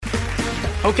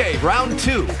Okay, round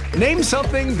two. Name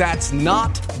something that's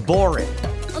not boring.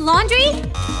 A laundry?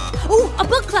 Ooh, a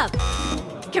book club.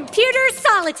 Computer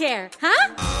solitaire,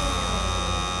 huh?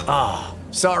 Ah,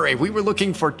 sorry, we were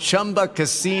looking for Chumba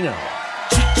Casino.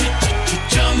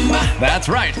 That's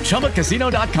right,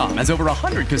 ChumbaCasino.com has over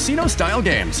 100 casino-style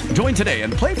games. Join today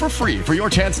and play for free for your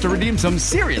chance to redeem some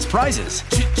serious prizes.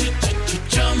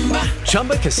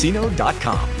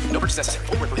 ChumbaCasino.com. No purchase necessary.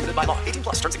 Void where prohibited by law. 18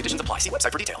 plus. Terms and conditions apply. See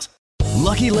website for details.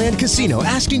 Lucky Land Casino,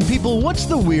 asking people, what's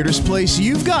the weirdest place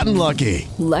you've gotten lucky?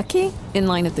 Lucky? In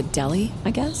line at the deli,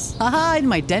 I guess? Aha, in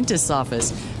my dentist's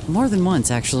office. More than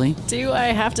once, actually. Do I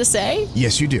have to say?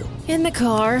 Yes, you do. In the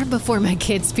car before my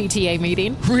kids' PTA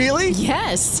meeting. Really?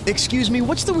 Yes. Excuse me,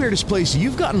 what's the weirdest place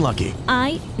you've gotten lucky?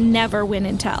 I never win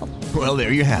and tell. Well,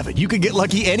 there you have it. You can get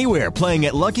lucky anywhere, playing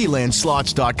at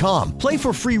LuckyLandSlots.com. Play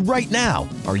for free right now.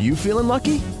 Are you feeling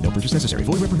lucky? No purchase necessary.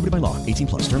 Void where prohibited by law. 18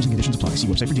 plus. Terms and conditions apply. See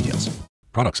website for details.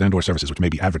 Products and/or services which may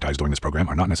be advertised during this program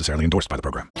are not necessarily endorsed by the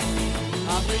program.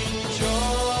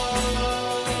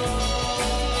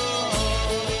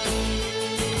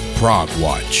 Prog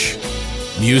Watch.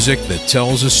 Music that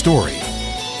tells a story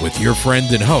with your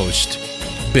friend and host,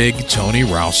 Big Tony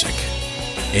Rousick,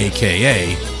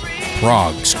 a.k.a.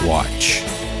 Prog Squatch.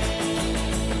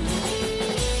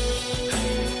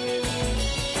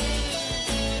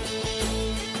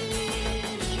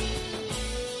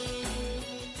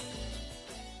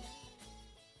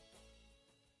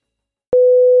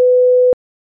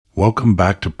 Welcome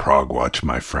back to Prog Watch,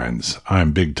 my friends.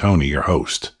 I'm Big Tony, your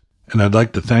host, and I'd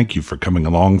like to thank you for coming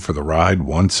along for the ride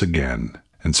once again.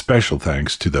 And special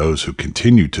thanks to those who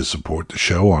continue to support the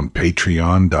show on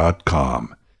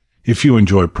Patreon.com. If you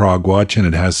enjoy Prog Watch and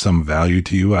it has some value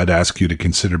to you, I'd ask you to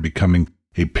consider becoming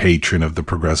a patron of the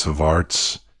progressive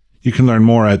arts. You can learn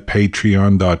more at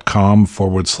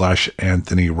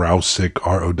patreon.com/Anthony Rousick,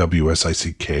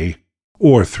 Rowsick,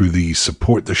 or through the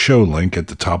Support the Show link at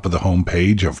the top of the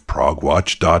homepage of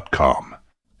progwatch.com.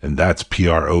 And that's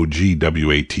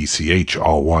PROGWATCH,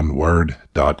 all one word,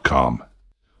 .com.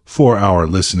 For our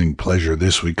listening pleasure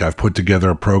this week, I've put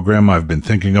together a program I've been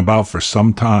thinking about for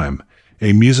some time,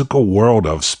 a musical world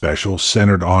of special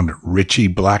centered on Ritchie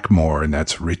Blackmore, and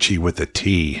that's Ritchie with a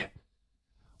T.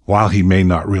 While he may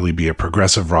not really be a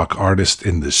progressive rock artist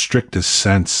in the strictest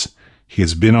sense, he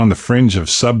has been on the fringe of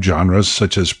subgenres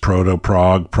such as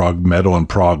proto-prog, prog metal, and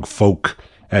prog folk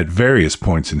at various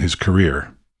points in his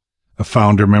career. A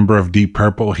founder member of Deep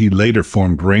Purple, he later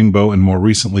formed Rainbow and more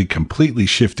recently completely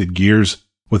shifted gears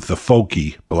with the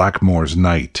folky Blackmore's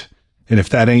Night. And if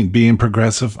that ain't being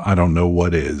progressive, I don't know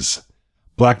what is.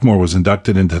 Blackmore was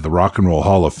inducted into the Rock and Roll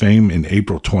Hall of Fame in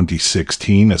April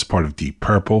 2016 as part of Deep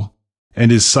Purple,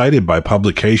 and is cited by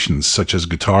publications such as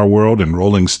Guitar World and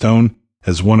Rolling Stone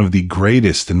as one of the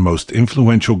greatest and most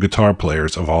influential guitar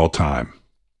players of all time.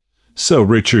 So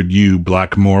Richard U.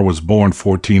 Blackmore was born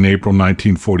 14 April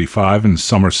 1945 in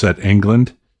Somerset,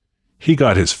 England. He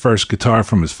got his first guitar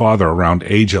from his father around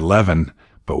age 11,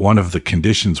 but one of the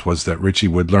conditions was that Ritchie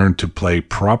would learn to play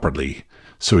properly,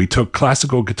 so he took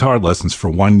classical guitar lessons for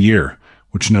 1 year,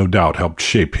 which no doubt helped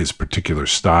shape his particular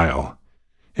style.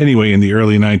 Anyway, in the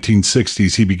early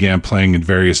 1960s, he began playing in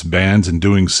various bands and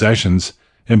doing sessions,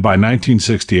 and by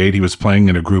 1968 he was playing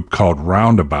in a group called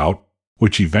Roundabout,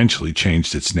 which eventually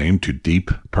changed its name to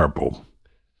Deep Purple.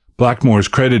 Blackmore is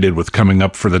credited with coming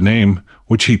up for the name,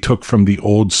 which he took from the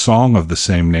old song of the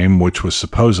same name, which was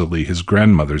supposedly his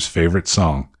grandmother's favorite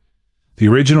song. The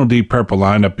original Deep Purple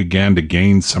lineup began to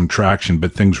gain some traction,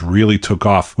 but things really took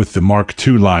off with the Mark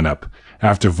II lineup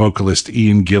after vocalist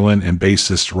Ian Gillan and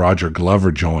bassist Roger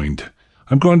Glover joined.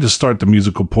 I'm going to start the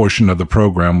musical portion of the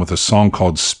program with a song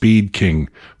called Speed King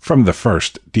from the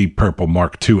first Deep Purple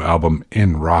Mark II album,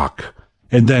 In Rock,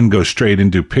 and then go straight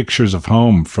into Pictures of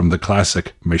Home from the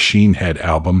classic Machine Head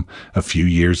album a few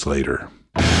years later.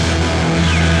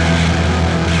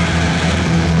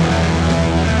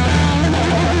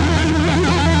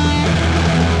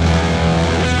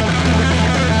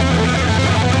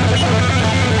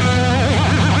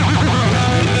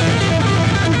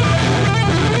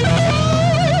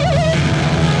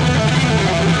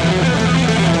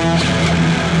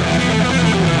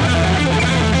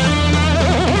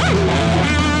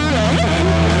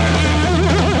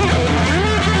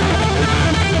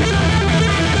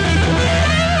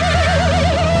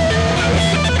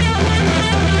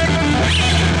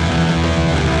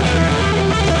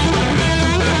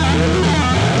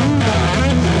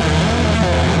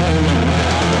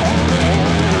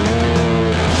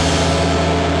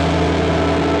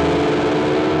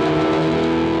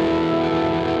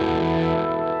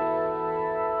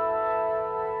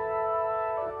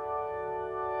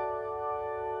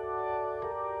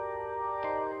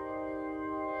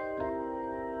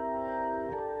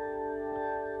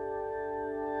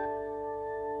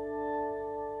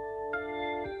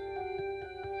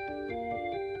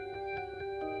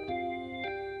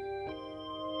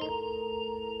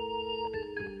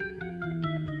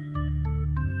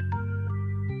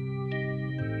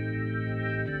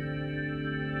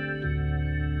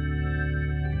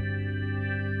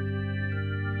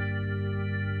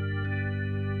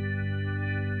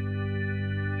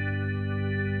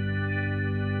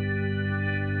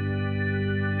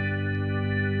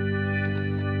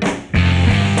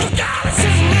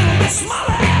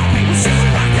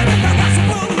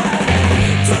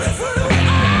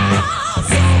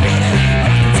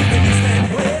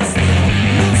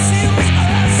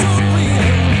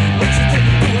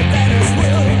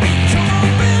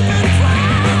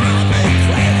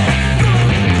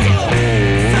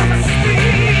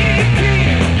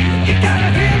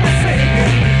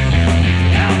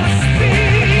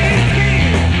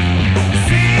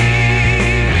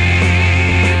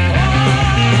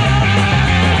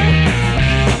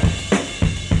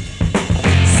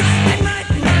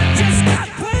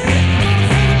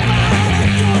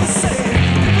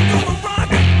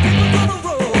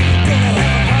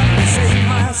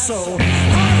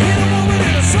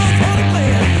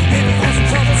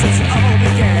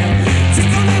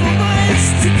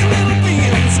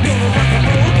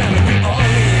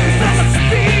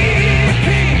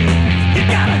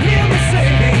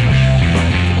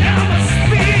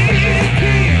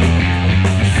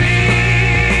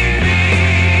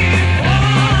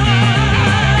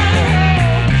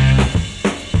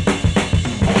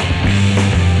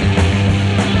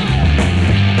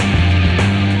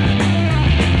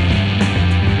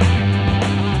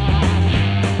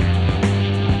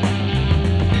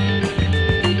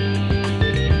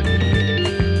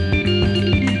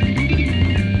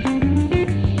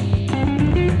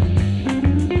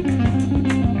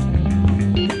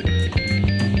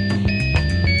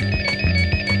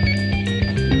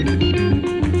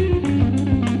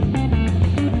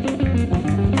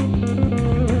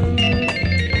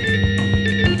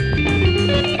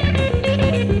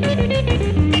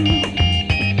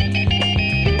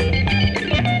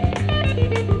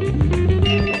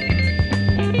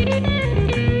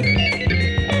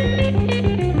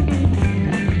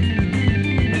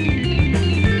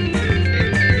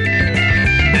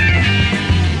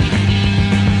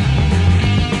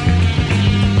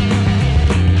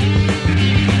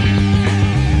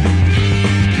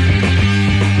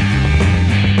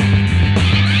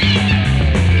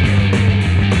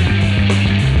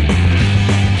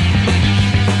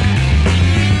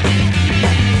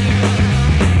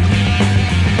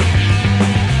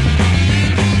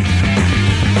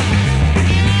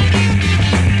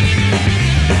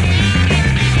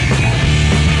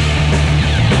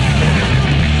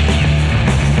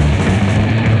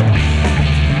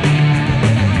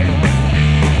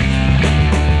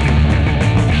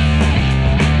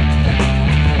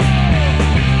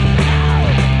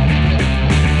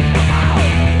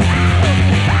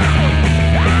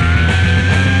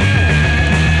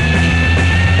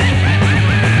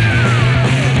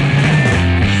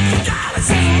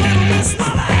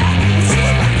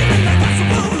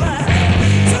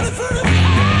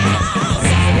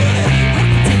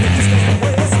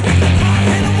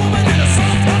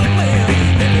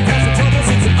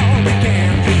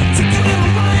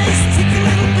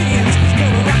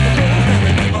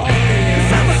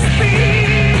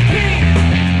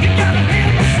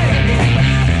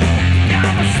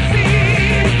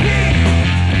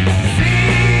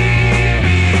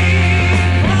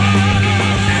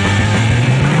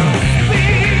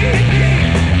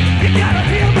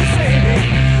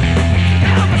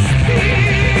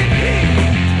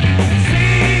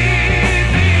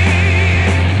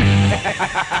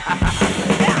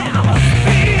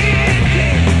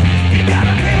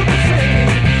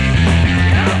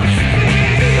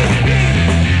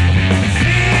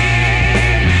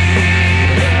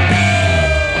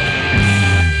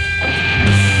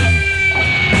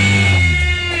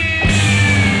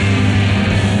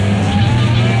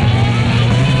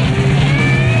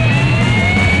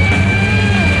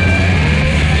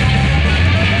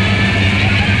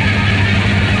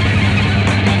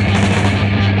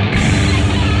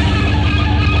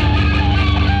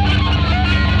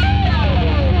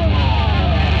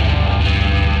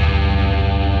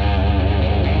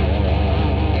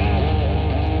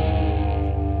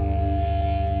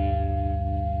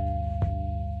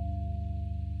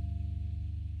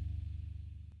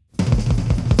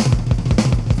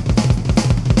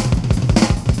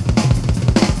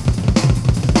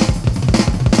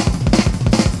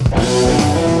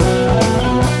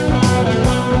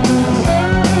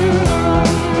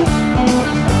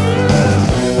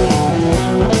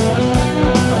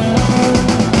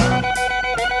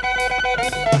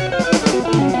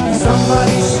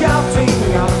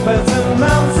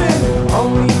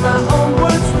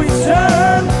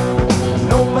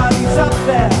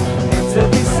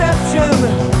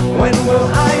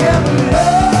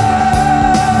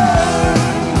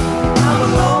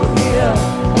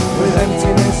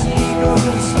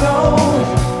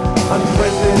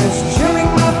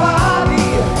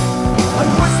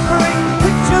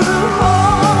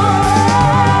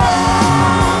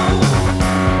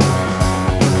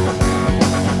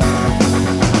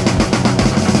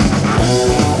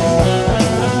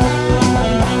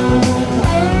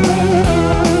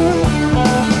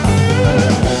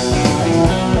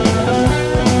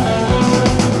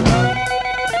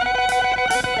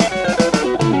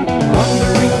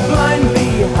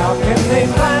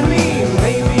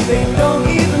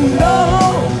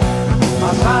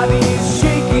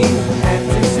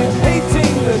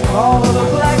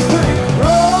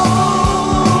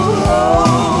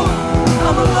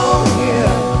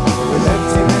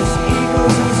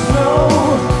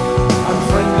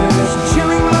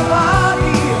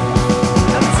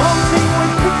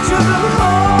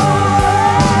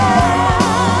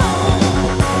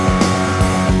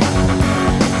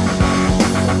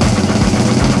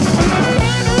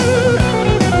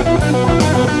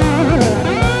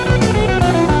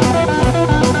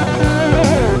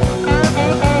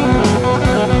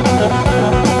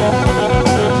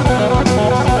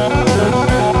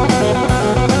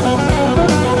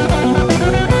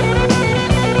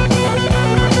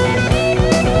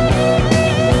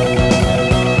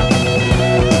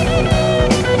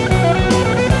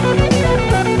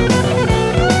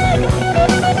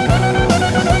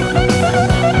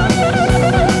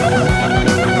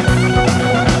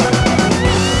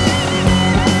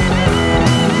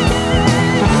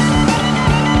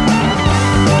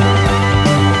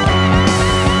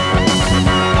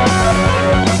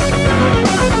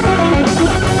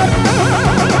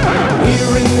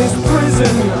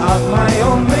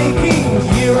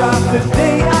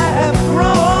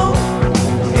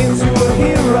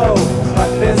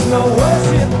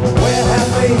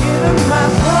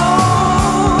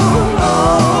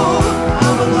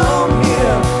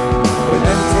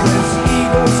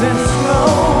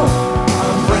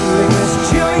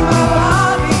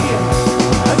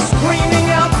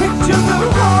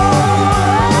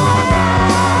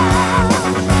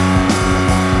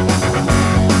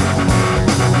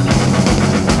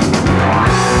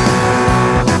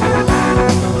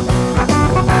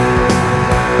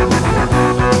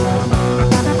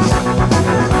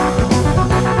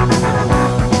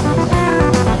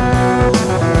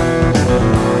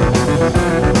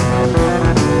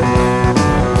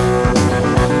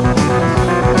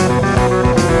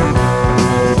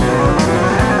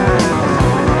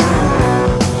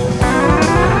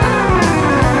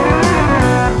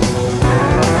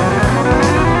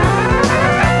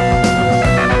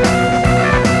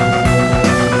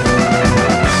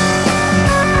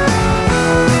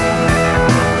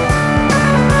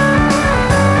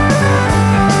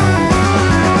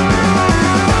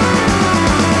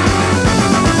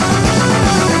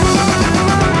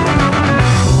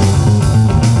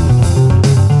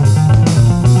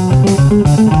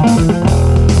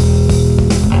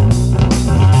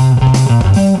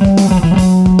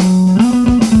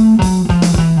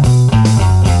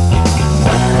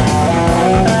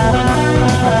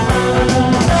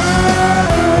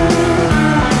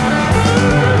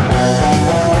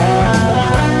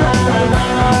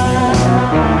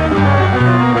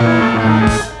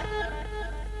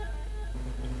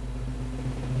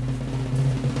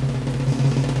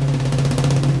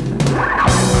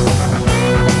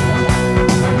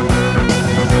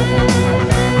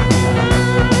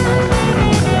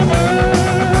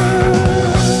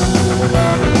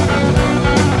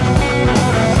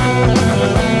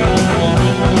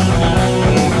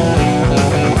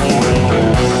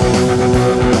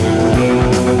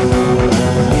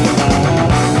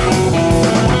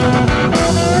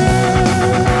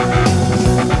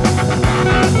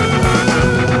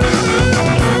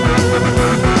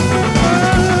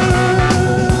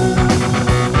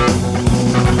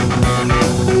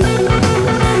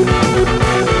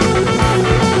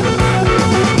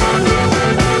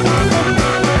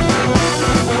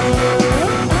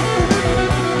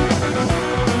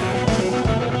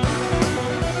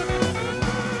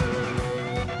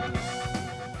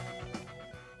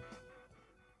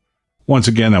 Once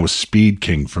again, that was Speed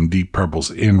King from Deep Purple's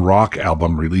In Rock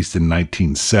album released in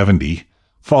 1970,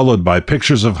 followed by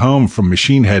Pictures of Home from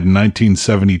Machine Head in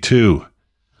 1972.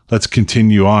 Let's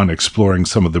continue on exploring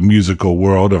some of the musical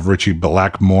world of Ritchie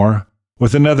Blackmore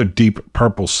with another Deep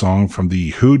Purple song from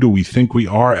the Who Do We Think We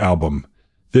Are album.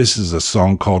 This is a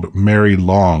song called Mary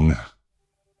Long.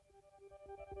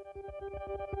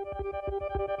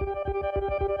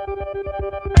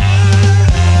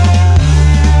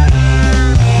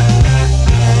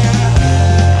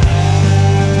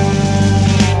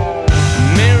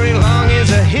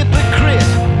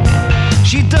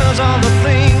 She does all the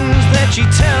things that she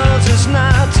tells us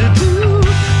not to do.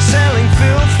 Selling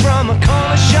filth from a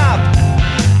corner shop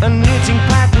and knitting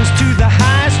patterns to the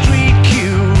high street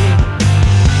queue.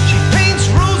 She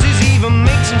paints roses, even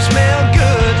makes them smell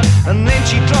good. And then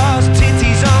she draws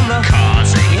titties on the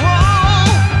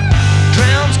wall.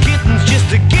 Drowns kittens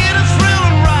just to get a thrill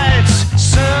and writes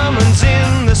sermons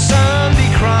in the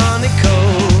Sunday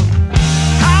Chronicle.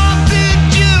 How did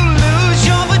you lose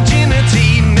your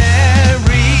virginity,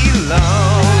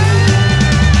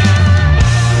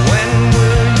 when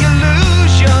will you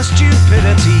lose your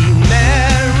stupidity,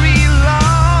 Mary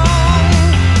Long?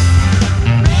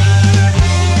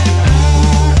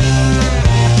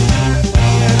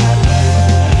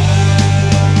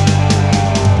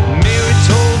 Mary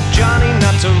told Johnny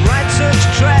not to write such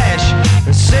trash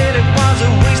and said it was a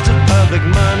waste of public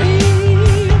money.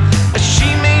 She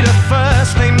made a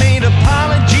fuss, they made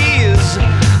apologies,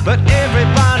 but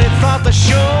everybody thought the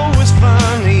show was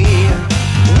funny.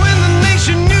 When the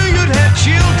nation knew you'd have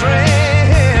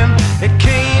children, it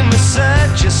came as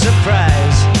such a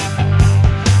surprise.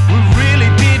 We really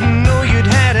didn't know you'd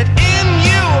had it in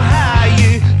you. How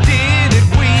you did it,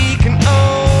 we can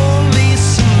only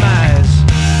surmise.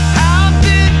 How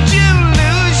did you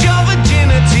lose your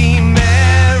virginity,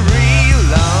 Mary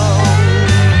Long?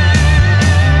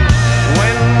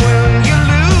 When will you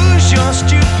lose your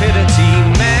stupidity,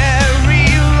 Mary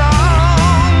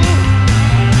Long?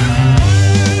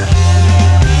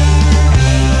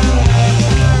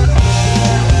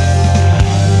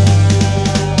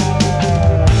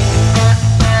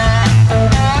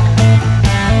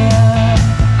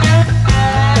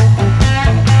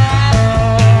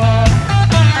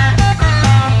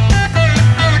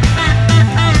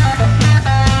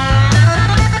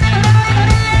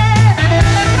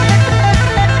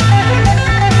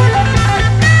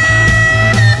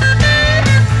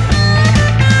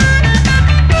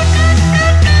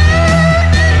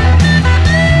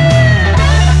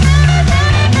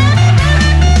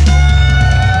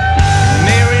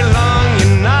 Mary Long,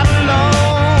 you're not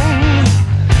alone,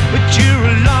 but you're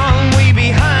a long way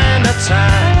behind our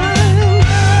time.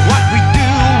 What we do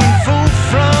in full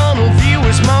frontal view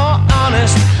is more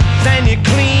honest than your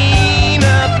clean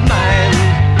up mind.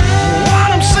 What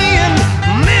I'm saying,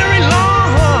 Mary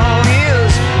Long,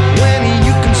 is when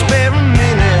you can spare a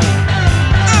minute,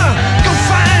 go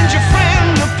find your friend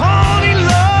the pony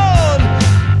lord,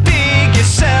 dig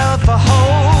yourself a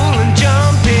hole and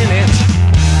jump in it.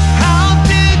 How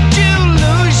did you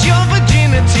lose your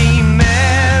virginity,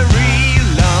 Mary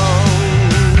Long?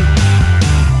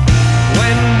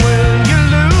 When will you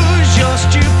lose your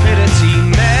stupidity,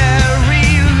 Mary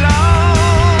Long?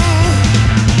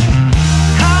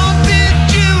 How did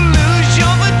you lose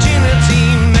your virginity,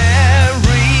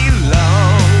 Mary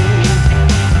Long?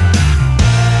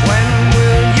 When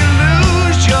will you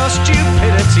lose your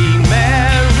stupidity,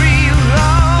 Mary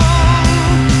Long?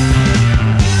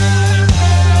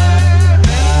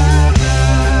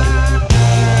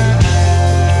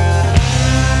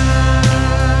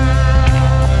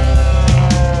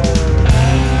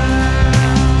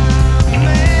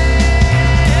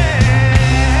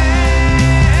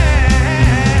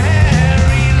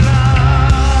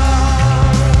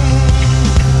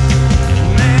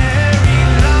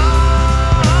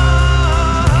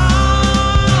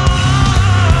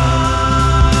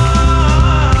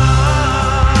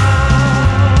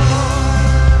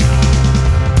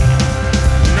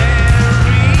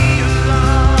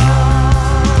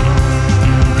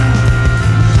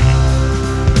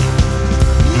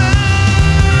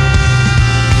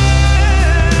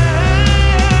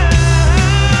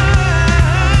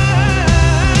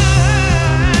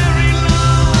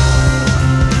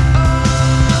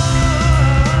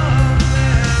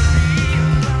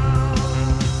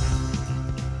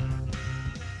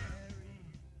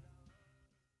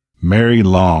 Mary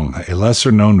Long, a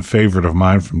lesser-known favorite of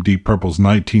mine from Deep Purple's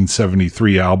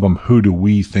 1973 album Who Do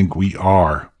We Think We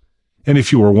Are? And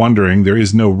if you were wondering, there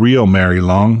is no real Mary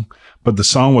Long, but the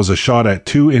song was a shot at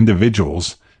two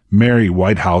individuals, Mary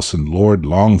Whitehouse and Lord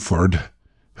Longford,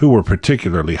 who were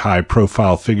particularly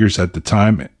high-profile figures at the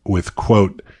time with,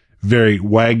 quote, very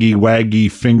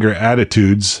waggy finger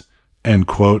attitudes, end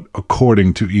quote,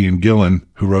 according to Ian Gillan,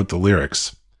 who wrote the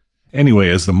lyrics. Anyway,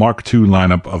 as the Mark II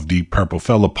lineup of Deep Purple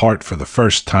fell apart for the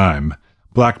first time,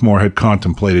 Blackmore had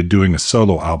contemplated doing a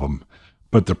solo album,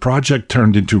 but the project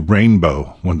turned into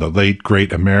Rainbow when the late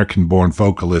great American-born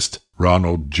vocalist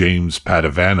Ronald James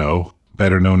Padovano,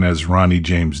 better known as Ronnie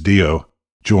James Dio,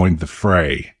 joined the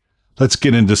fray. Let's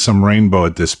get into some Rainbow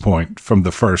at this point. From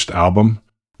the first album,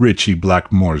 Ritchie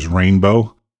Blackmore's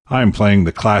Rainbow, I'm playing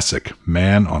the classic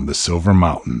Man on the Silver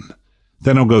Mountain.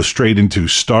 Then I'll go straight into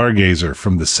Stargazer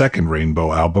from the second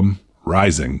Rainbow album,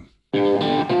 Rising.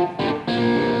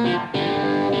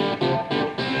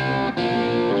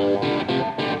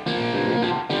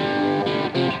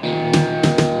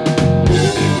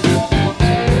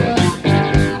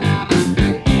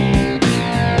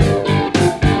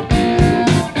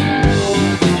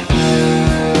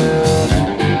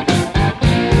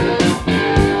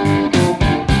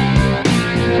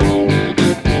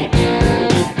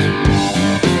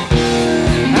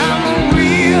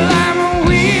 I'm a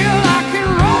wheel, I can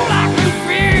roll, I can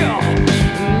feel.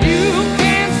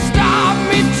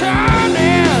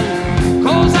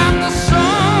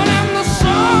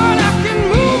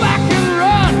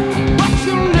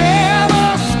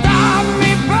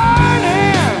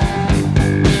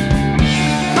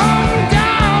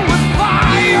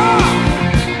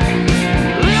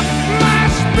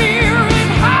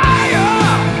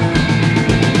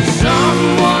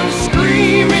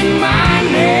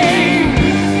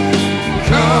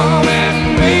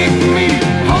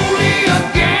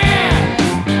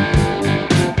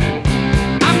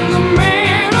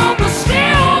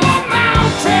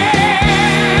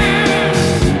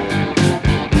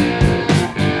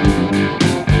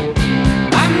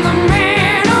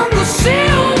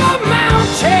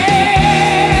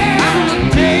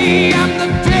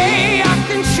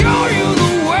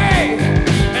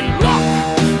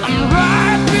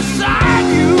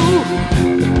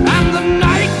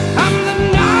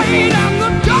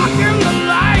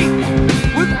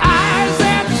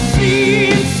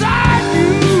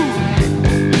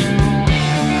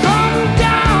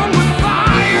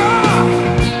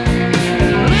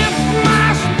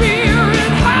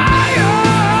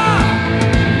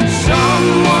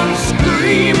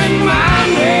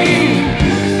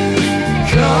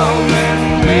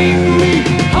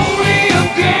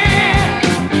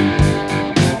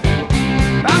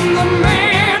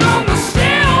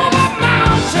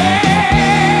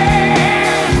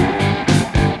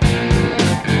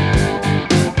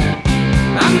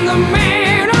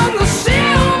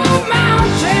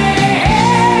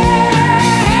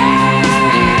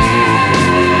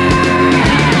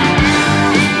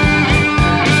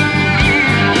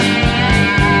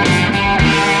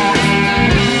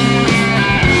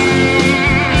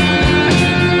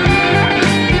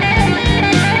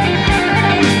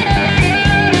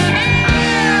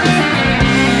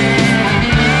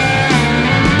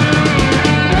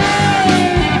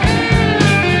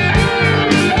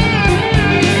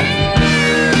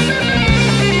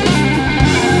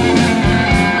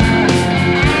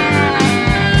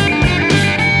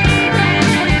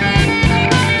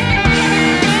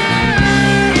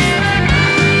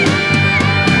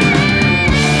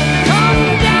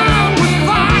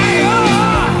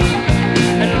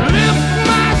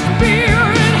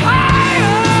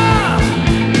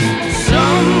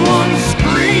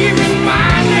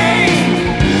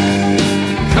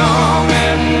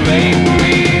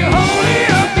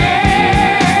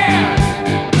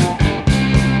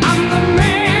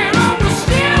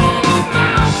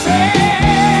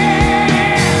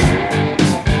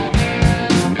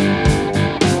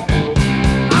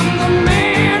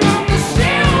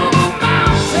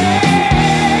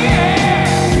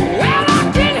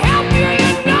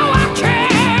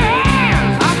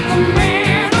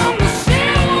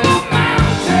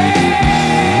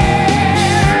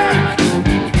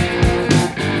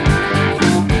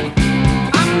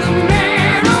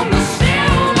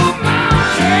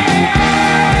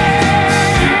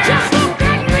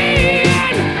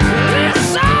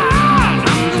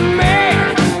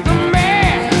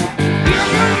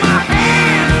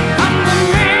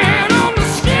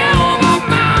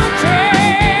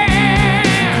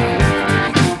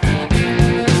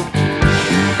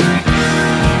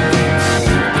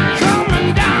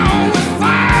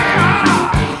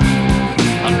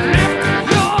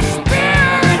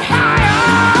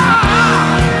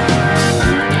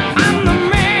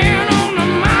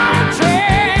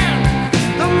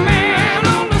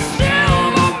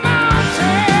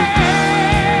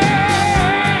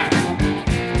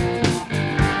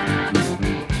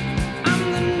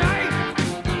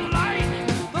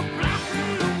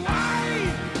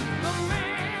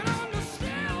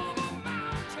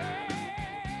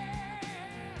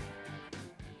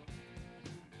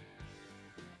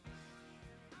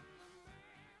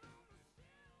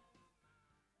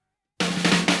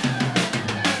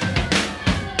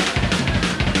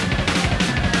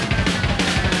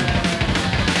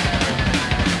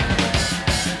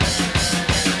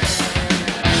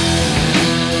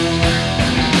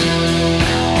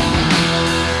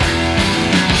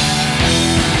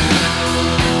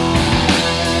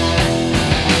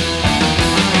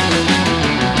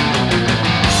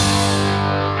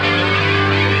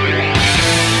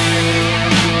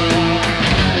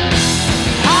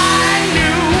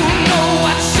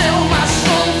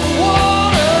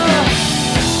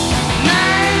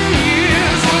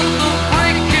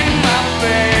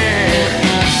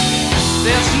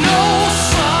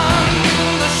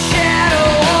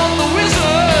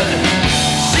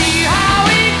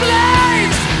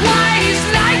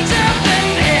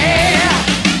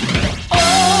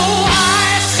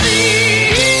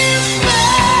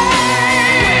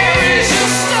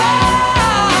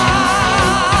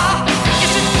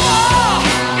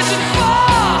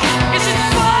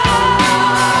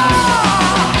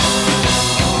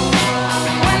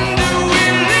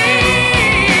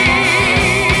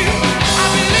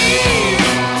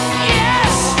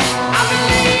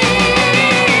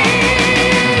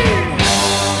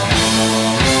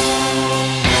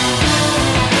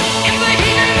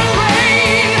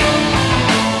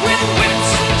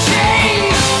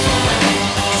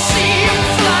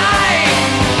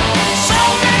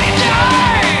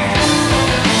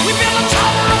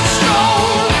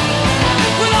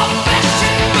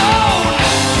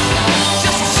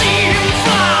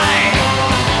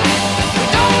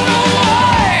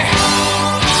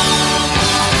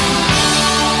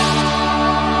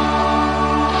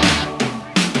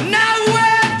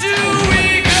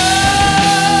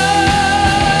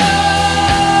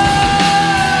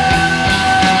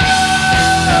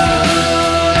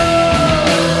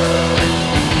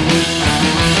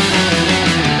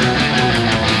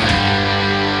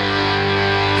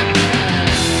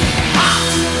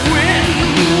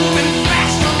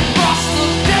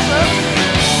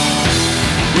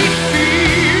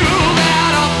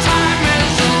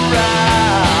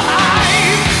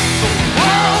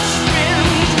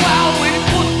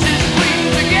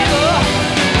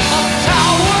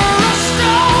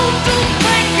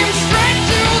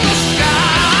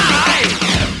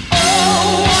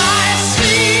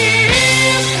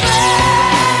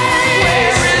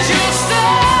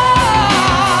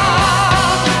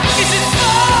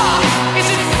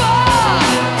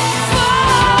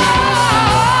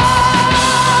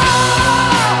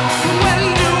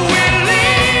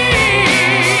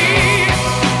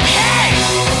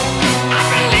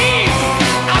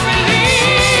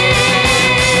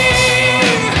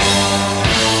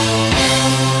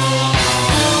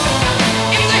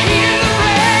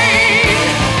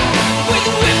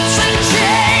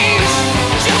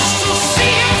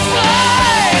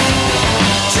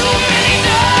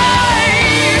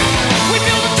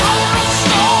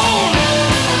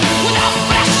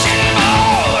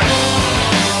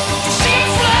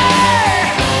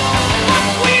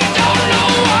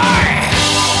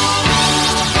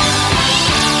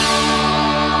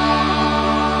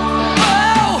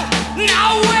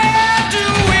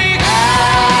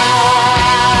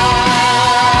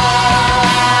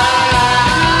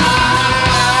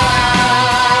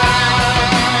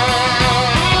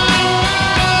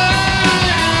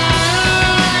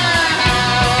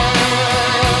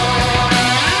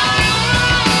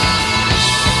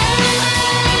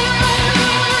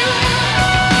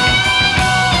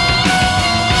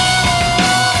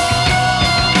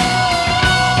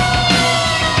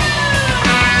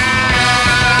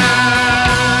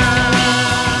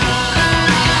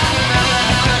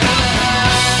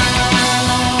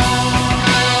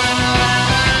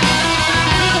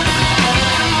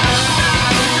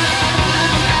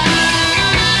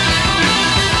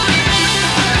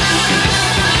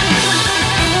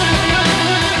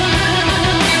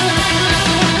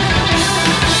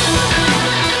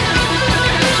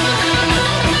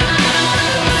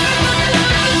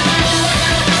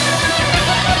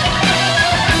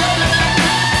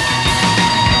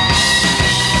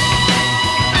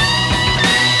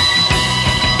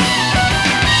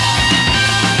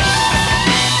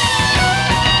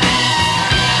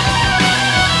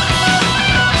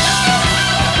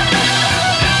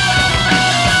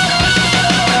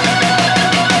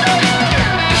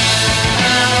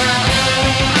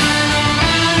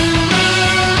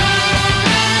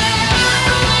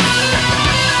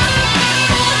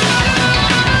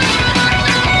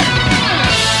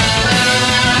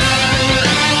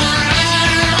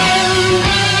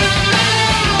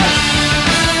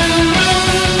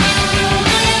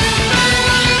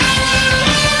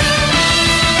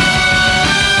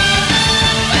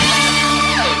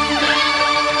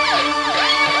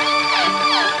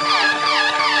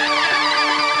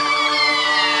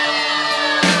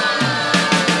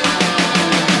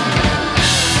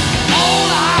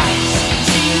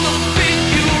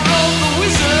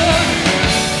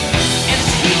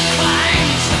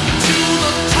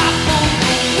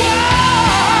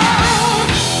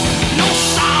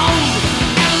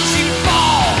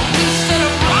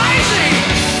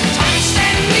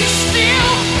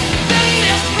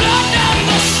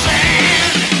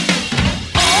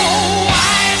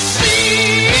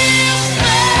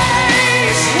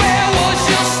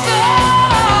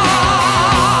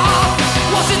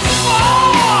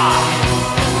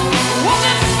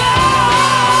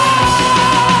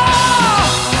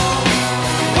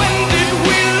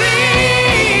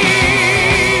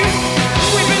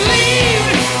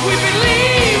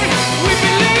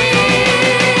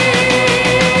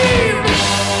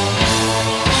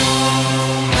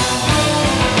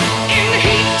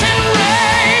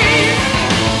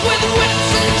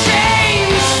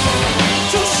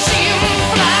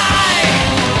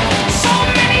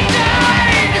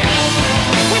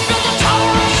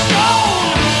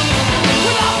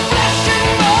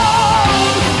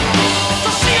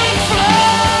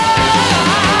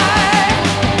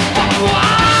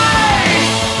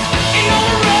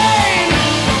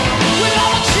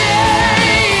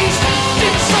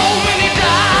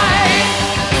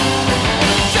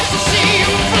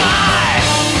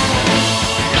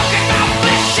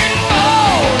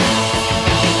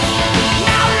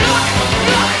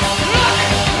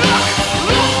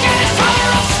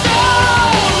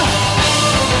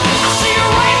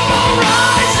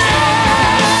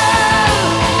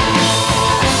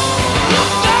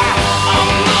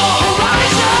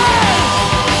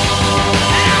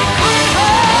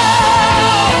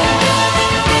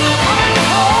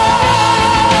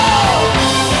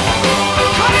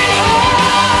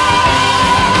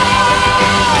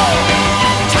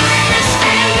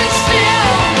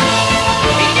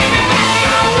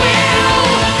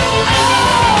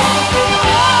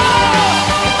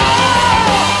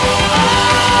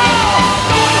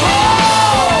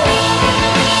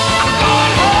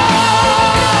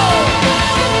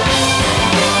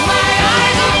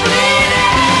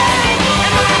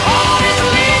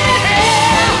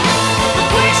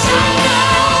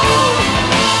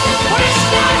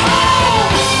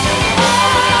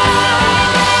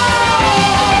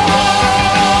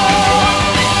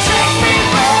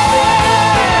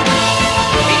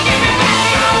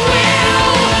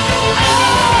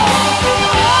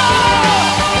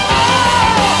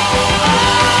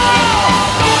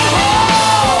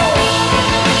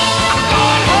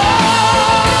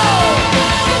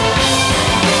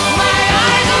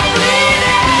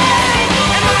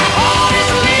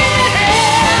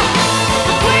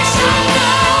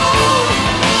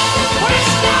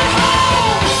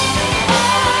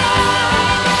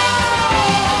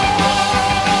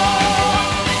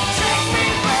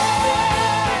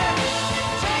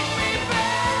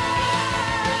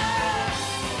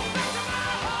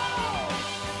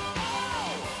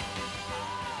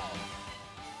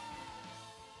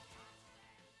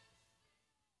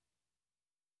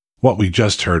 What we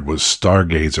just heard was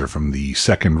Stargazer from the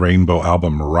second Rainbow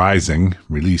album Rising,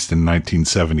 released in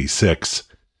 1976.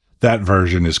 That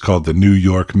version is called the New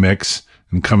York Mix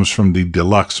and comes from the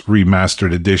deluxe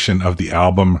remastered edition of the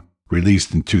album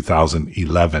released in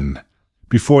 2011.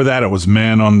 Before that, it was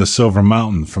Man on the Silver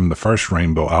Mountain from the first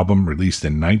Rainbow album released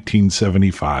in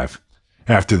 1975.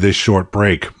 After this short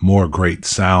break, more great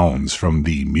sounds from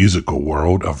the musical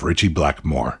world of Ritchie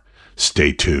Blackmore.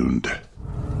 Stay tuned.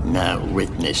 Now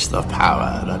witness the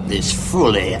power of this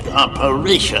fully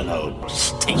operational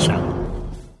station.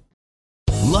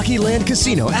 Lucky Land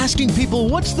Casino, asking people,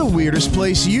 what's the weirdest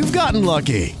place you've gotten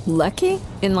lucky? Lucky?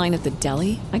 In line at the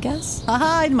deli, I guess?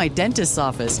 Aha, in my dentist's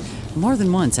office. More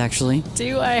than once, actually.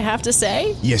 Do I have to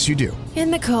say? Yes, you do. In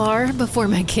the car before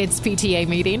my kids' PTA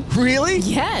meeting. Really?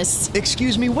 Yes.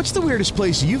 Excuse me, what's the weirdest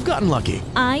place you've gotten lucky?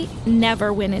 I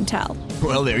never win and tell.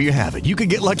 Well, there you have it. You can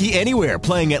get lucky anywhere,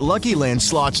 playing at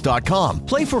LuckyLandSlots.com.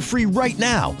 Play for free right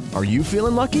now. Are you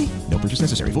feeling lucky? No purchase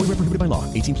necessary. Void where prohibited by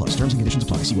law. 18 plus. Terms and conditions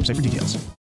apply. See website for details.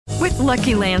 With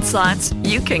Lucky Land Slots,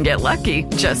 you can get lucky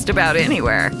just about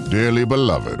anywhere. Dearly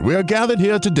beloved, we are gathered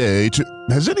here today to...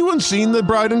 Has anyone seen the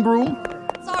bride and groom?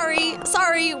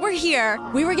 Sorry, we're here.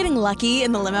 We were getting lucky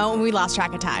in the limo and we lost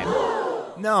track of time.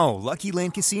 No, Lucky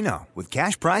Land Casino, with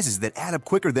cash prizes that add up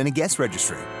quicker than a guest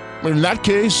registry. In that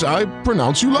case, I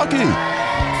pronounce you lucky.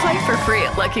 Play for free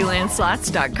at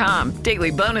LuckyLandSlots.com.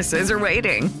 Daily bonuses are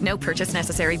waiting. No purchase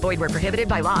necessary. Void where prohibited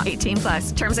by law. 18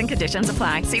 plus. Terms and conditions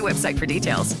apply. See website for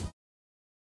details.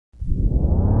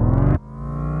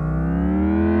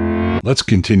 Let's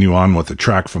continue on with a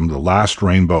track from the last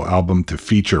Rainbow album to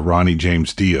feature Ronnie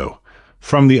James Dio.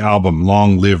 From the album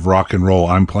Long Live Rock and Roll,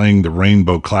 I'm playing the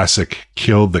Rainbow classic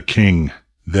Kill the King.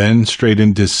 Then straight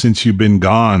into Since You've Been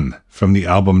Gone from the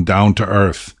album Down to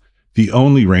Earth, the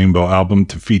only Rainbow album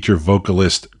to feature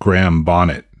vocalist Graham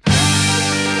Bonnet.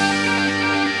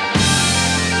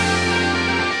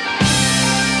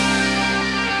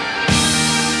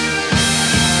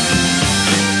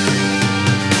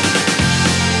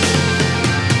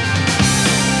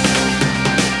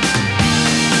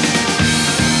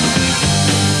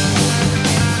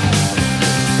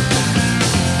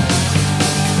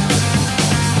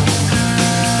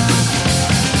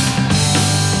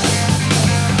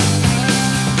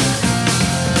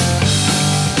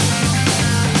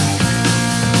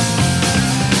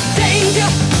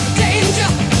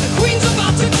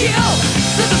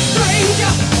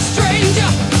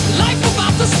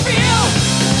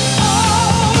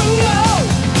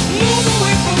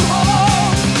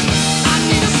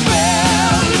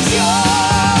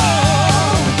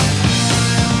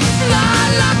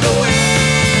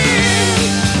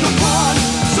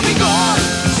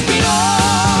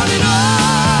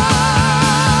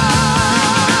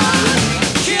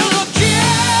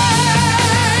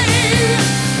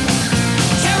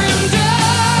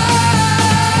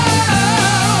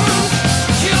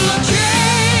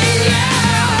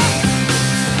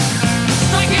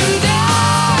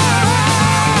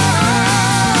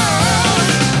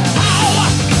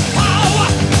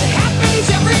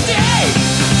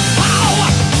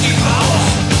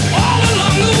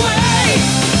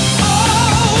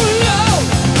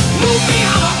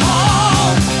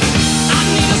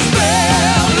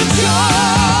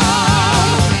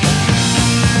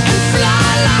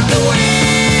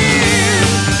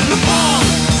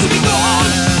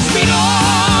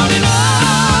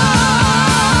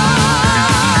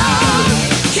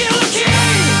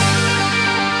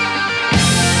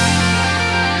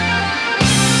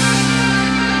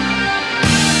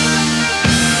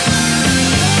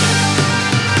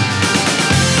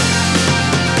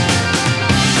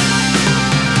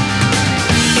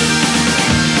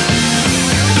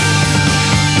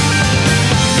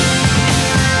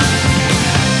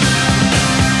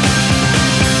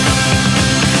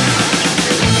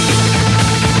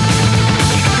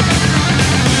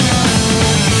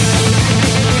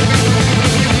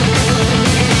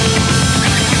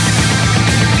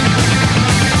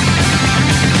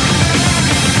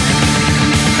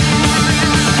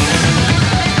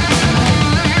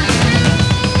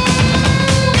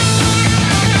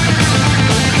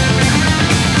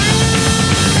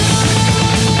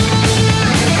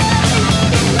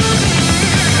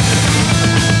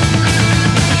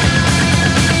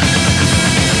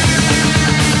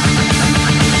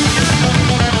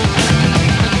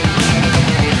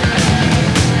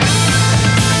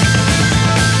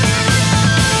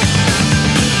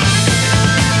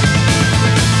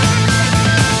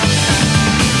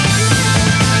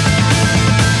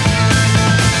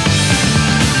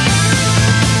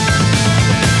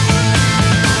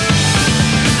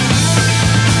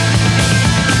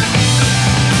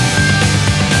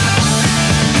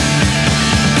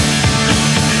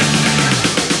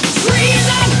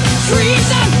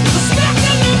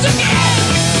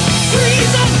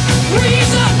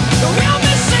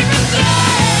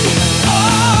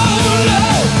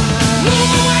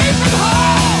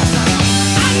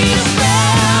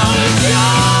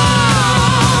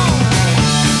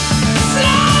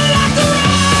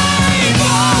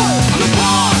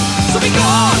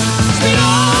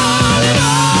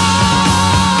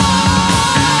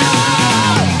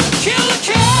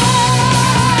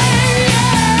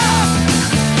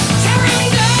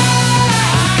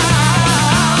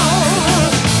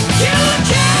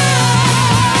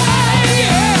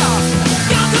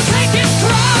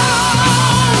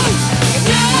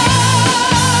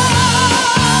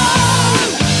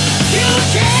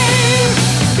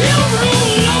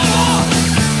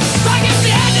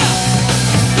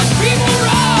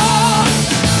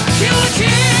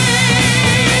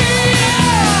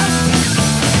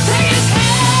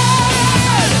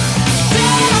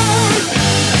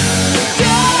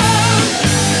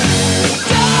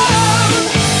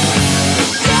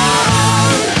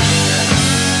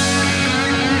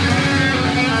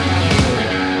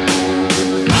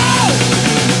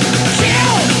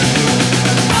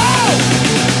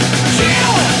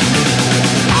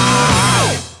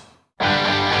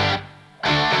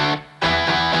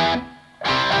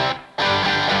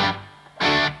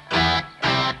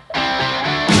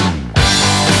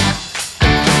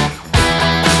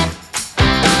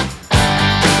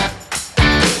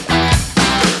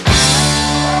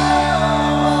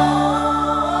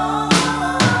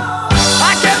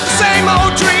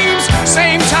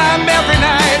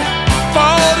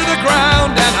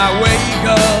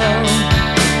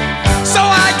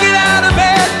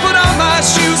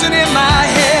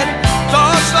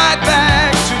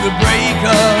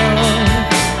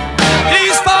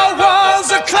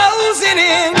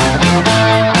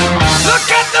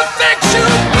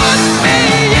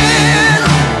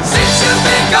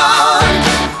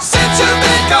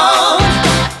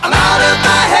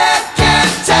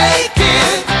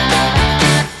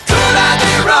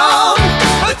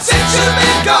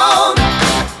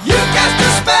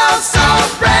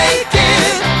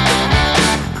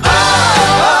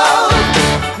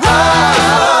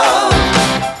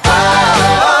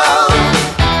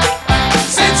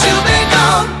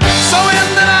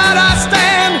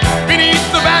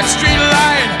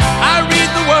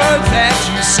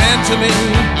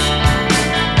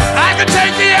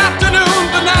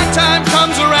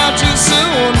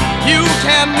 You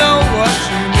can know what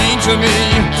you mean to me.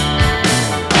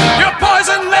 Your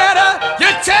poison letter,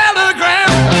 your telegram,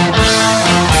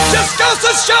 just goes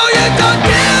to show you don't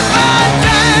give a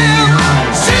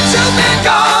damn. Since you've been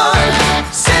gone,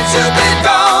 since you've been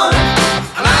gone,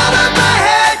 I'm out of my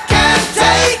head, can't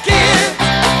take it.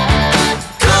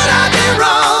 Could I be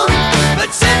wrong?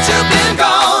 But since you've been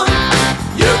gone,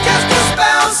 you cast a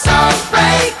spell, so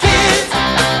break it.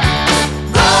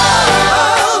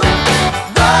 Whoa,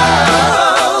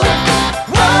 whoa,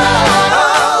 whoa.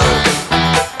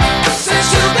 Since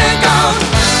you've been gone.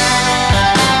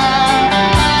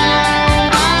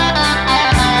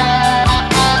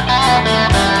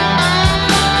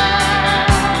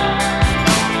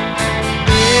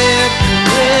 If you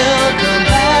will come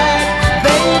back,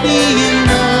 baby, you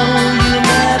know you'll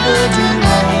never do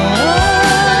wrong.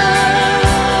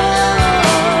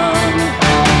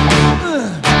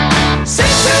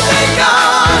 Since you've been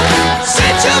gone,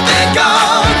 since you've been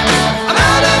gone, I'm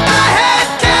out of my head,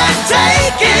 can't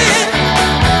take it.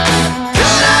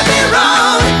 Could I be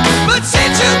wrong? But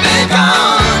since you've been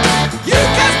gone, you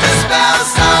cast a spell,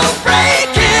 so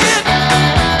break it.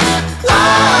 Whoa,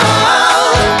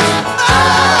 oh,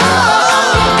 oh,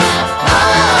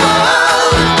 oh.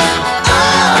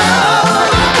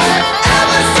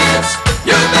 Ever since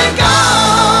you've been gone.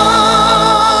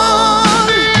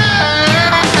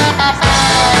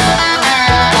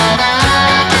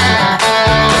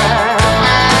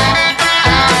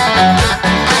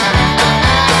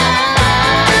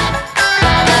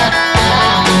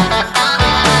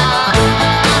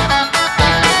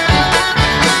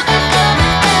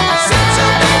 Since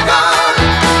you've been gone,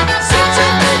 since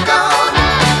you've been gone,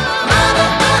 I'm out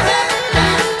of my head,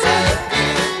 can't take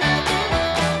it.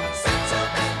 Since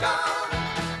you've been gone,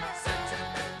 since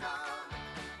you've been gone.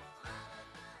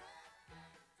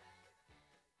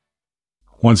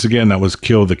 Once again, that was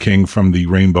Kill the King from the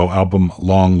Rainbow album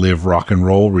Long Live Rock and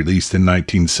Roll, released in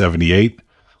 1978,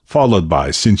 followed by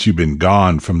Since You've Been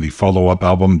Gone from the follow-up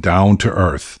album Down to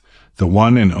Earth, the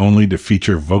one and only to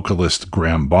feature vocalist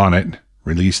Graham Bonnet,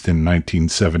 released in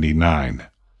 1979.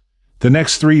 The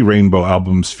next three Rainbow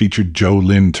albums featured Joe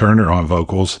Lynn Turner on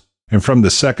vocals, and from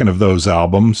the second of those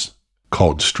albums,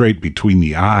 called Straight Between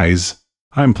the Eyes,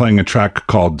 I'm playing a track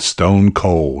called Stone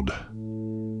Cold.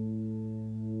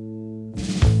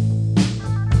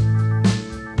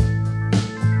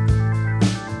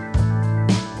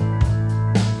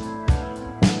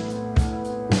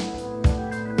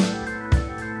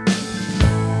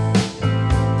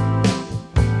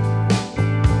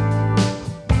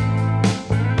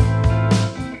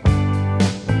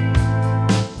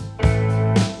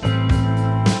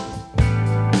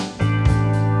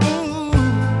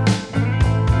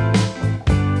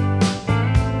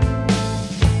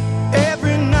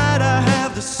 Every night I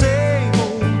have the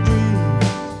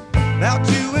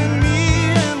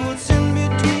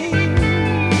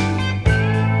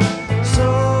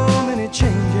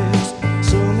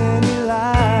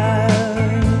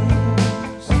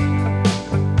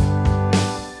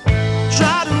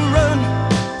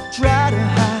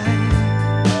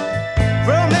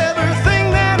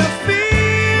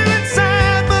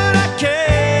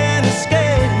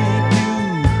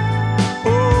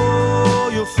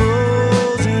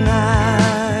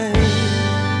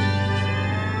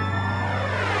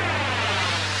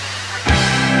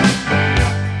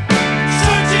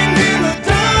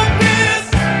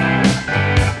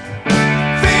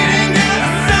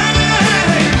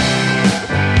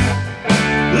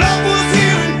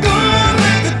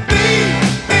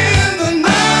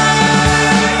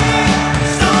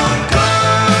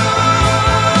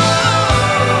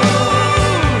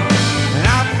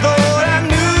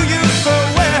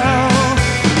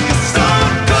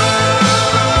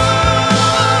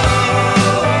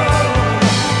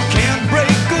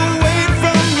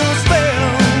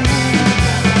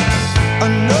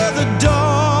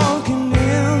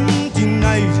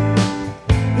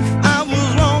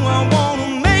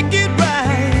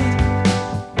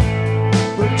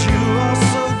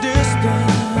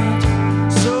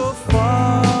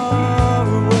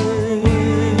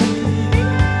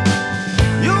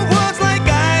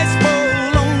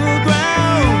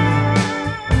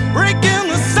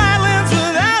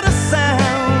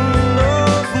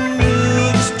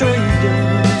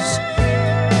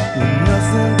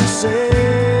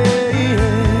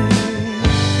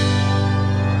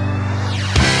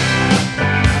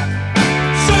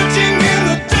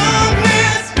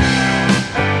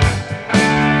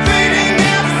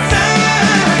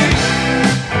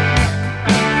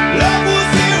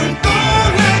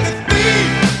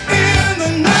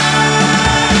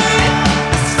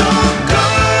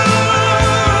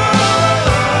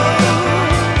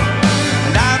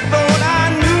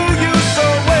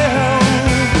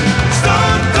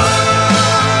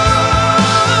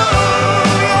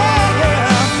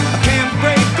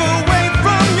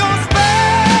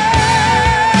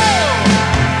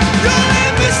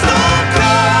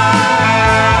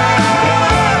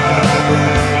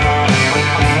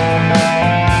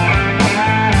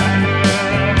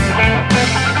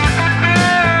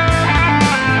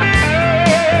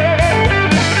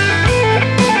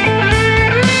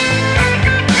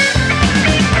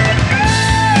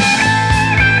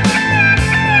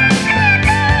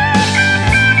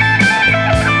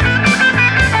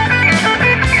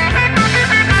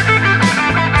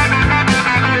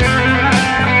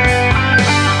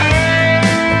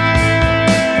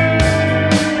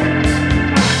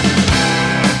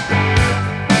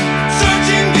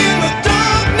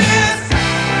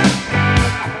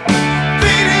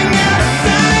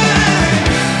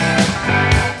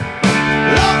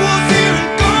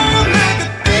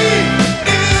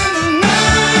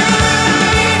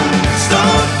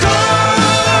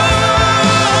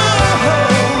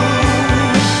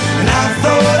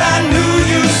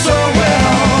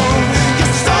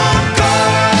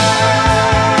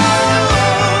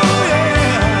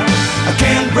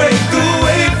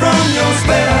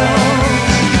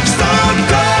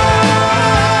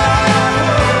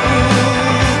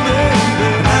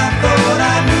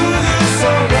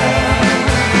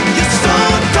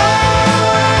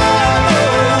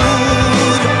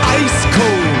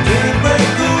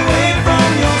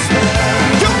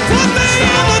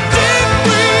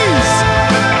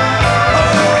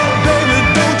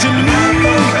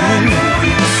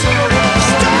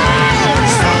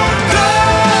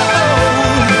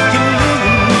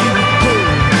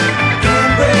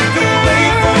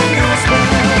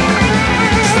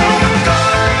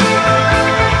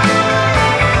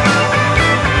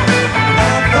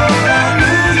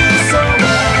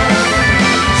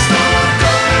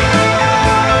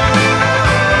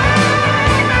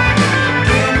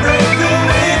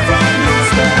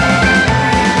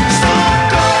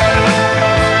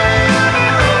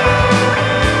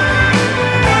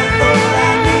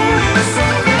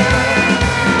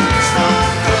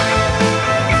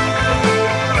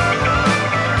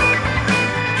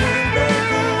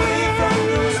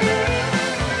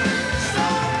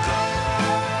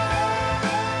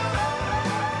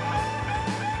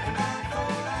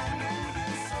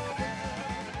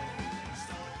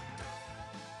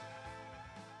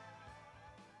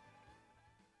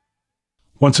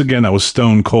Once again, that was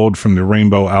Stone Cold from the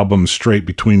Rainbow album Straight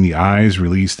Between the Eyes,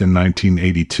 released in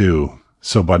 1982.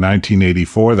 So by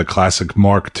 1984, the classic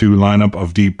Mark II lineup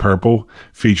of Deep Purple,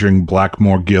 featuring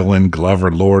Blackmore, Gillan,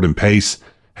 Glover, Lord, and Pace,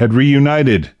 had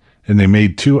reunited, and they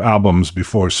made 2 albums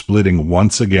before splitting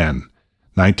once again.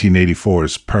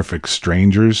 1984's Perfect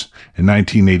Strangers and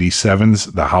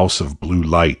 1987's The House of Blue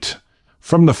Light.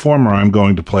 From the former, I'm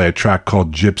going to play a track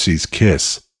called Gypsy's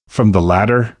Kiss. From the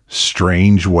latter,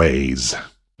 Strange Ways.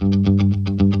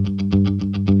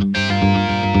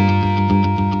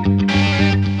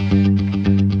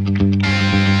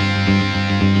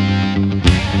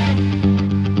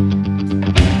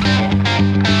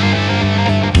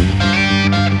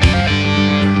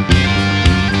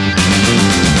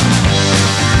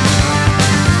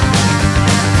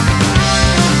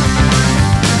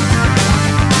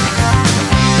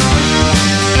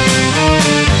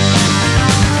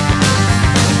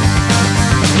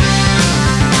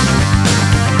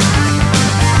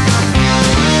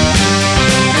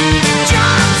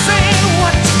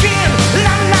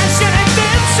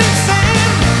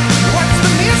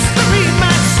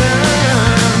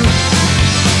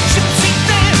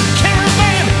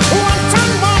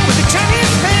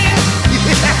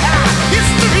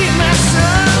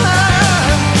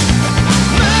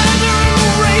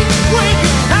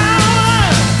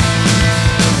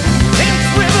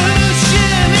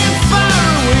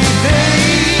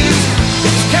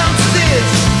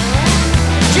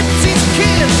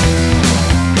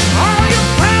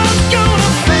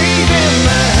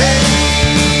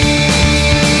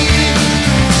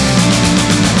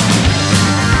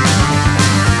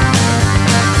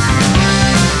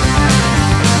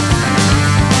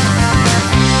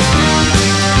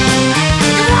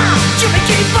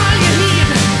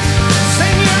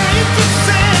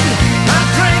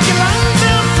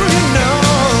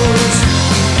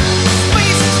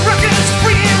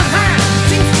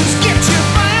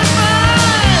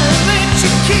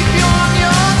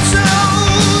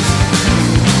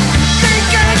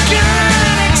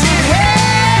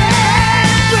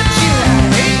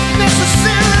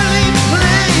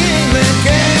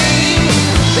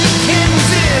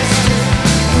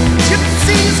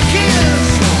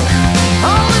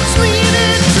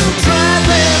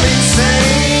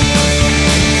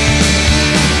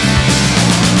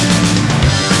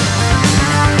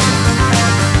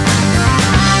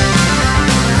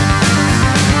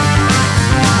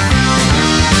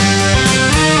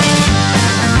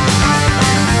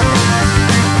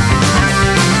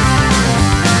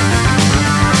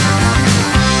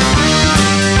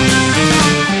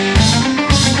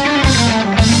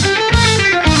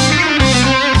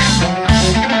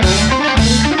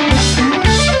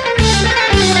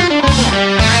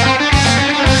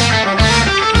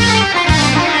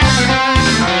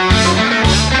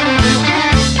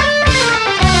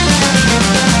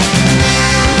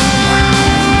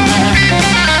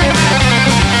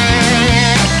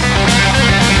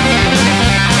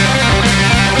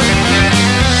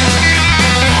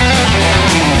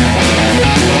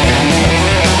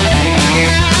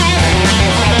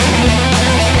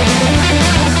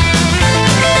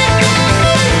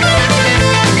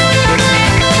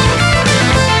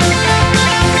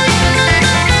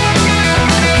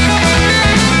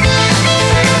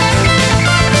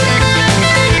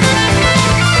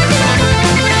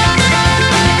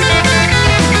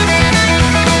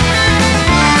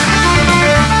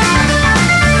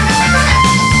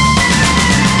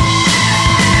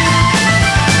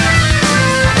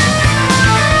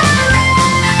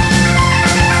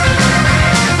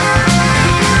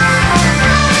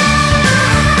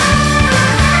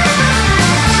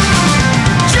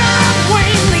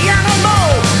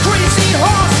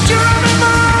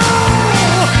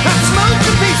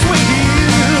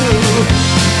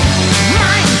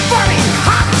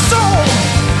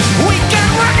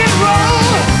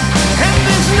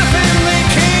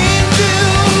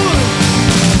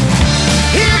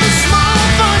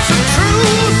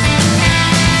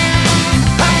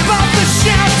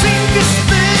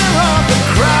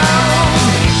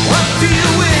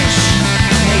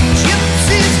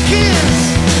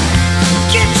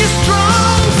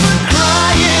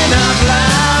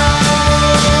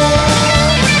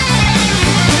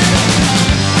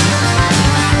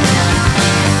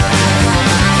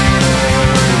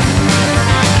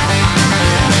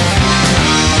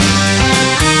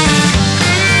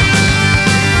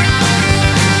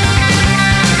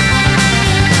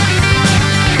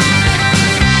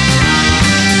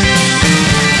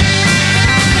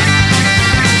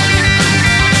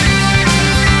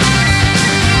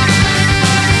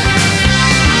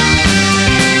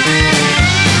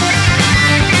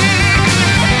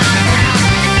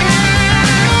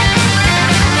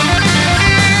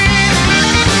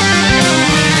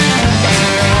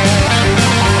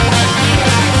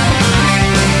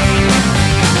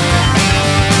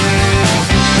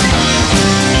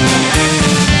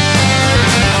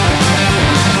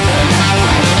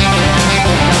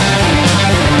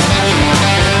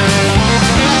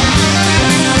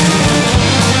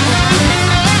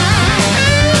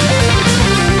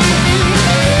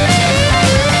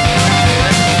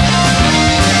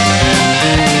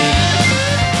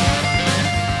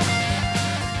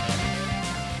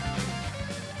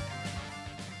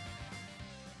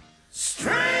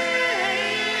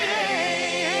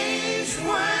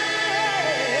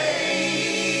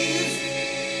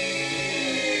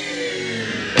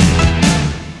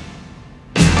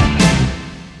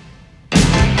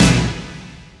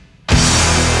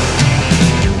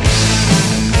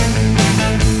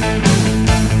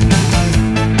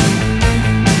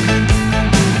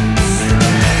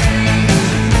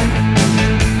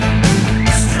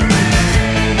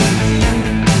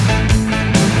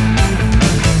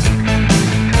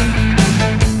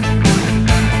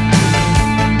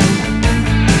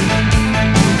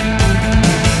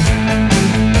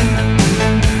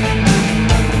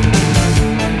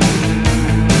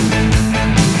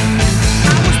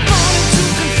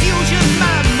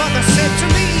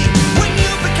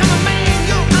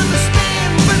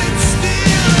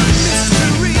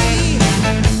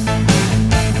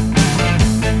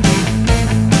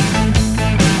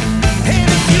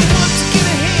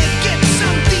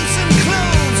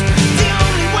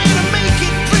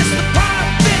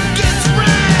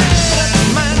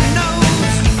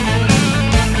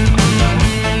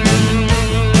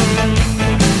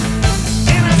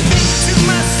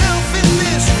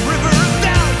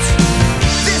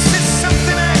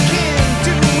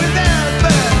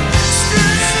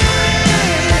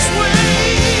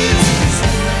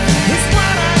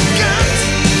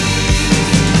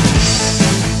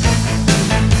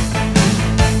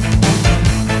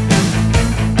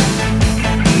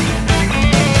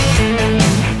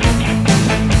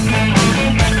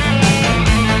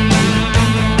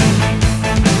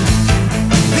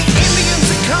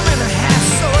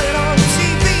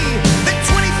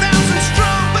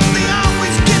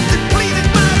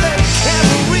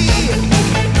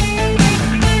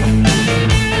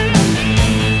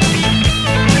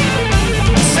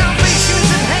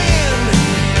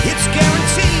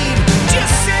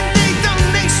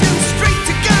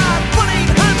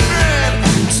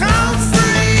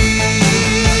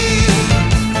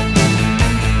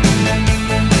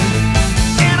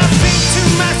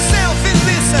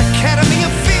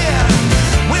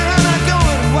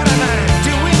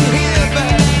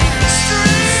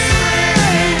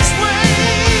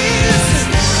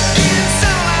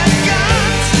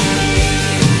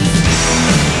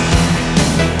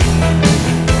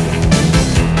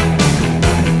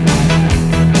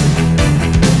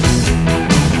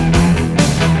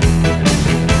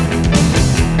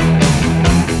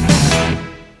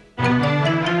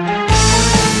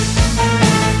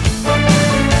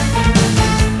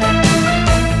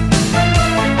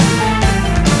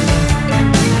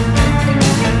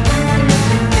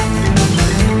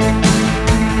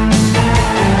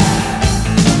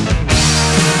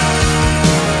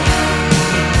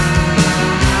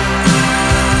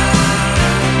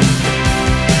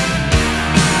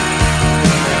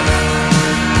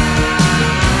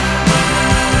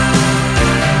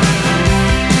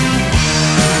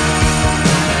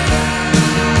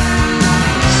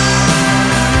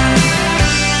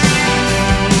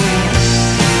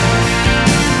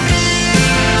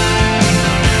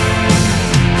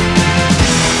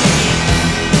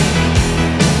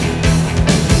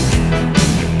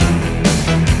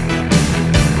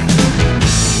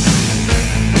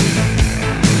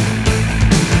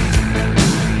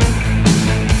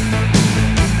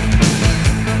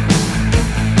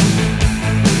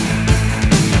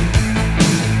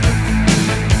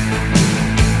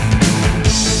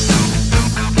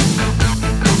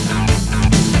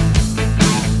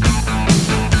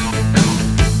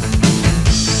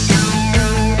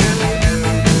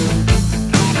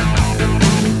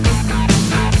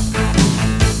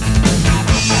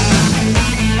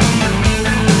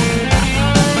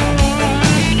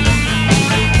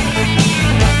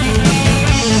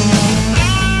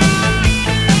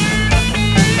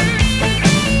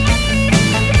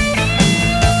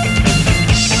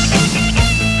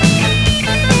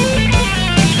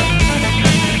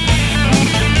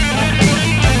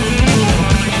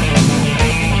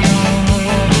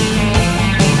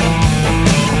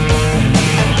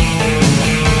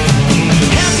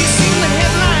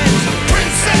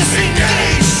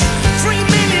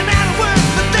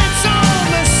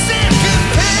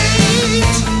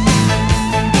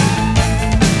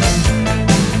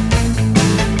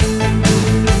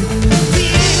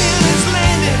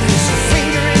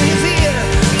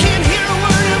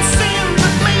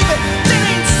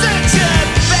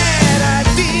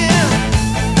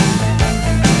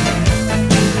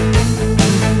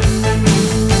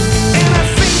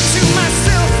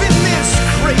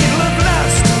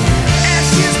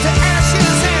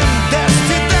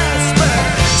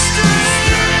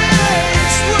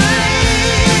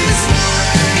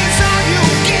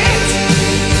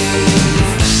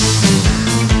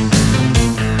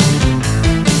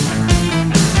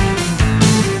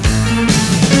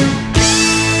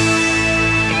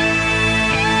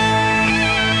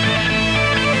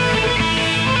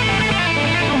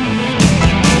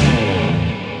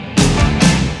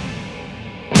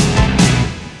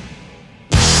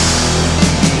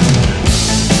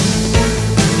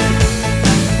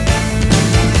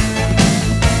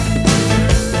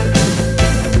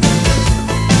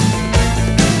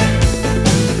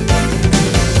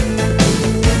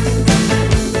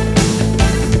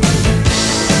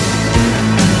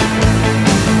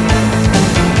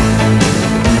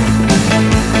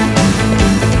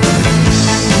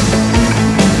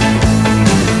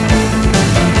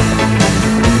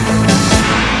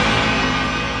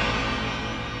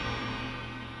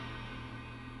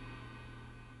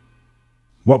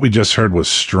 What we just heard was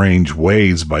Strange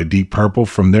Ways by Deep Purple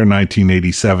from their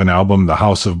 1987 album The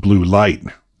House of Blue Light.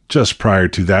 Just prior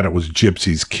to that, it was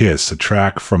Gypsy's Kiss, a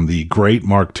track from the great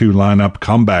Mark II lineup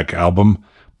comeback album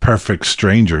Perfect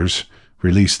Strangers,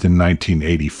 released in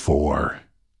 1984.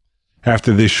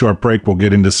 After this short break, we'll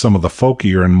get into some of the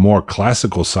folkier and more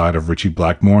classical side of Ritchie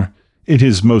Blackmore in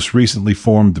his most recently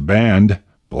formed band,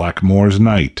 Blackmore's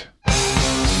Night.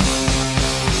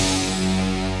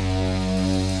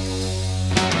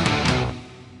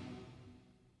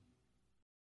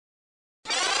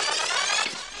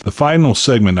 The final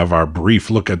segment of our brief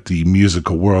look at the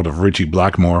musical world of Ritchie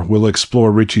Blackmore will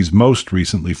explore Ritchie's most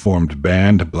recently formed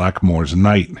band, Blackmore's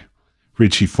Night.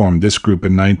 Ritchie formed this group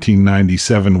in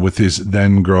 1997 with his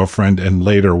then-girlfriend and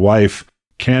later wife,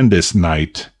 Candace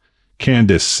Knight.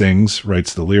 Candace sings,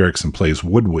 writes the lyrics, and plays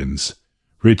woodwinds.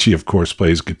 Ritchie, of course,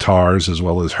 plays guitars as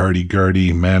well as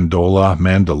hurdy-gurdy, mandola,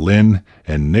 mandolin,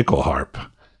 and nickel harp.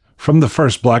 From the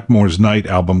first Blackmore's Night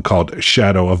album called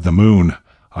Shadow of the Moon,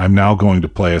 I'm now going to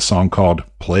play a song called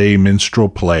Play Minstrel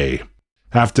Play.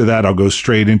 After that, I'll go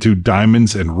straight into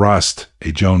Diamonds and Rust,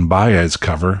 a Joan Baez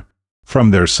cover,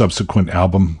 from their subsequent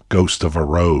album Ghost of a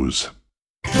Rose.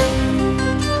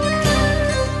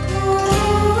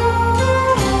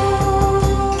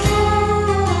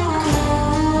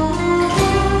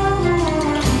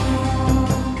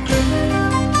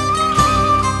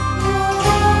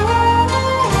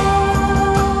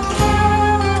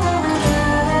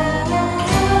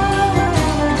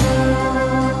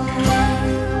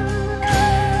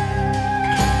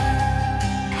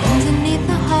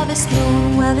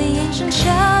 Where the ancient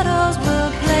shadows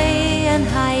will play and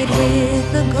hide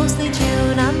with the ghostly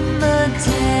tune and the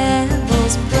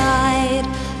devil's pride.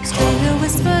 Stranger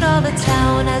whispered all the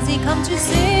town as he come to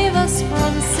save us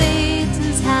from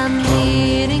Satan's hand,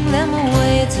 leading them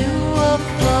away to a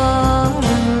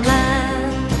foreign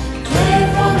land. Play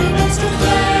for me, minstrel,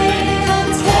 play,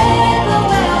 and take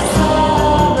away our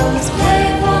sorrows. Play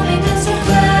for me, minstrel,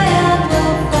 play, and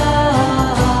we'll follow.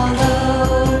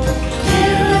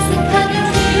 Hear, listen, can you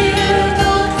hear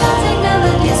the floating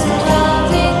melody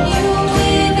surrounding you,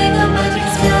 weaving a magic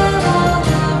spell all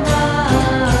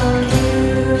around you?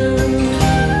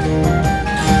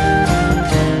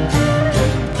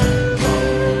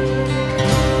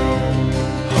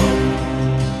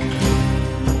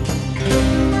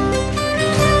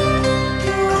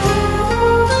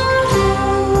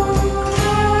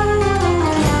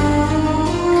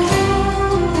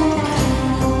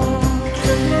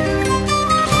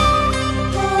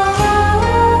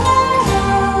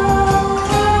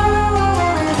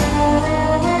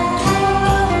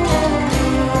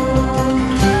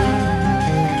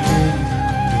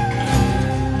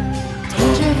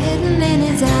 Danger hidden in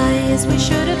his eyes, we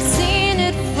should have seen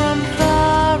it from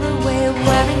far away,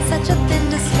 wearing such a thin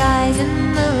disguise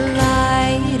in the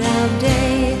light of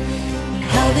day. We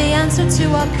held the answer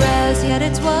to our prayers, yet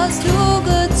it was too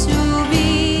good to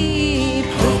be.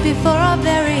 Proof before our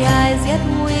very eyes, yet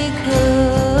we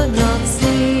could not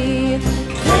see.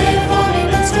 Play for me,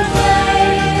 minstrel,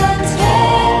 play, and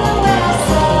take away our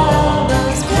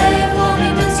sorrows. Play for me,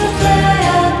 minstrel, play,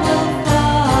 and we'll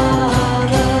follow.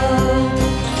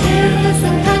 Hear,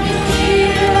 listen, can you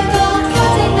hear the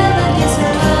floating melody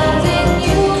surrounding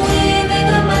you, weaving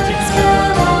a magic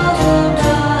spell all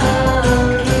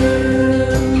around you?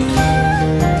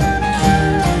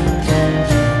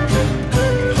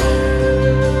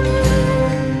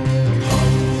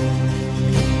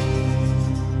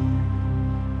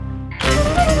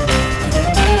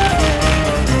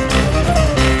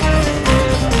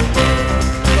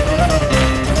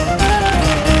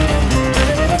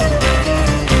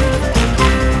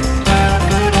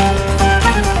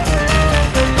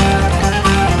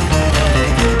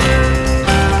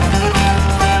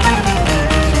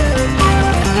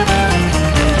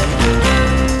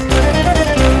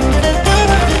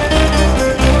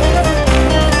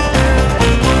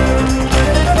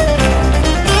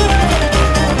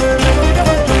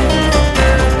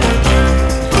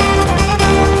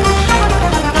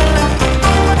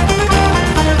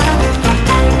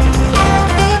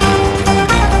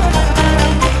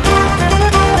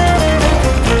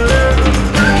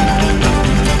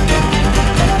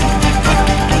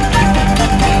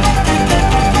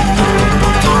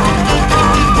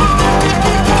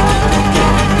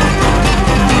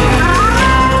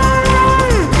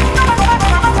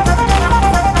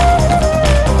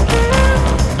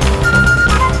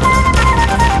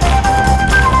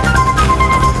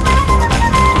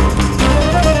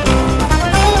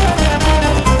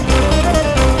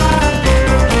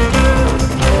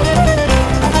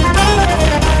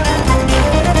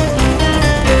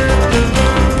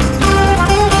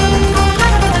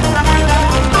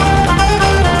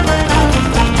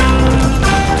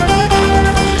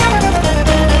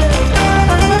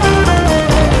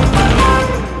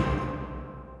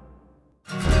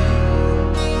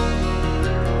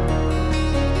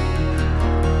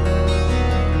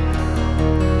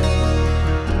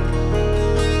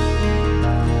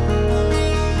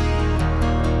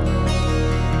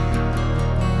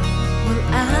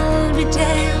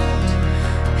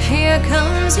 here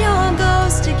comes your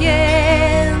ghost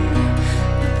again.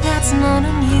 But that's not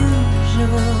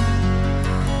unusual.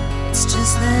 It's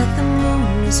just that the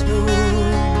moon is full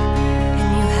and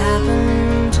you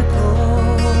happen to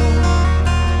call.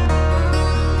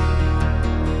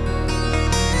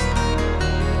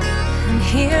 And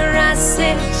here I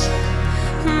sit,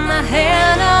 my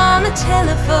hand on the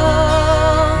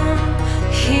telephone,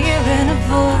 hearing a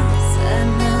voice I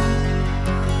know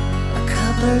a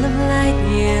couple of light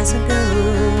years ago,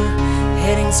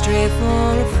 heading straight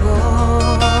for a fall.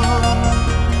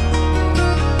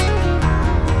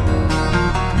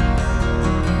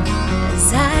 As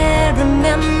I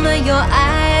remember, your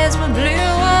eyes were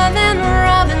bluer than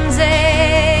robin's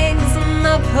eggs, and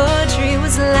my poetry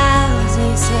was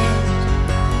lousy, said,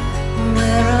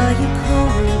 where are you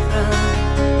calling from?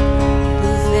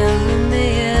 Both in the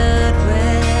Midwest.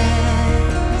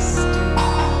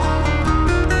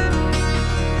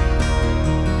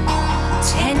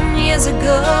 10 years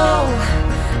ago,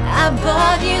 I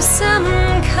bought you some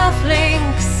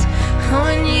cufflinks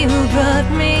when you brought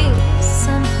me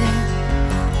something.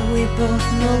 We both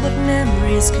know what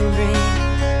memories can bring.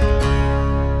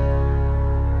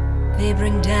 They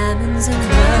bring diamonds and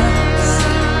rust.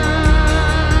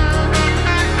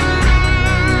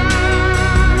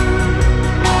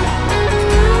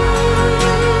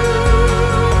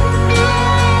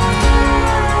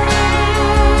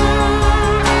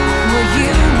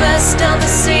 On the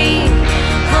scene,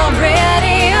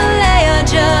 already a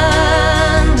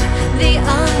legend, the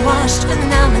unwashed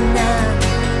phenomenon,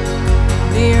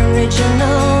 the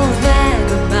original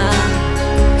vagabond,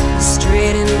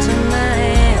 straight into my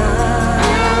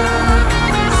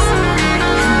arms.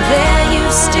 And there you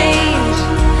stayed,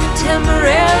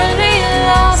 temporarily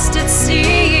lost at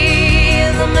sea.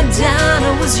 The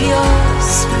Madonna was yours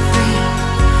for free.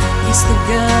 It's the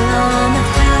girl on the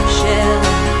half shell,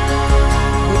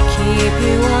 keep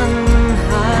you unharmed.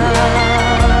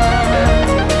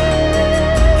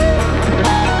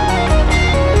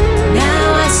 Now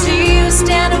I see you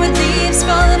standing with leaves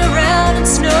falling around and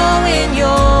snow in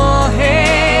your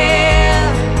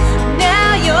hair.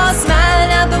 Now you're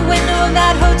smiling out the window of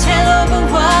that hotel over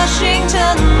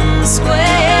Washington Square.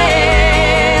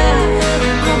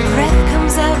 Your breath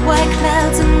comes out white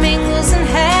clouds and mingles and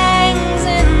hangs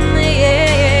in the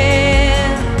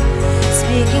air.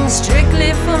 Speaking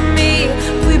strictly for me,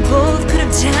 we both could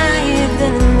have died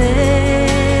then and there.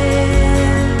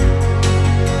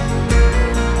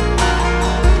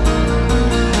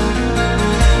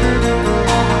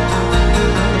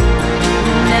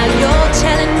 Now you're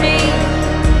telling me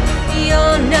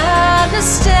you're not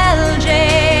nostalgic.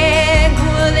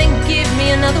 Well, then give me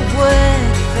another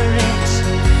word for it.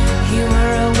 You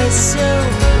were always so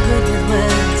good with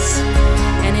words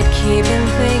and at keeping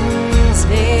things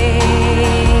vague.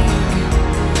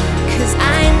 'Cause I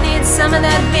need some of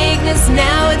that vagueness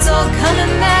now. It's all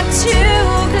coming back too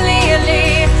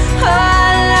clearly. Oh,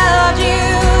 I loved you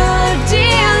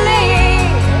dearly.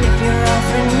 And if you're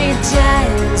offering me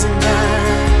diamonds and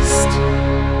rust,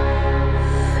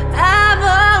 I've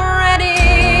already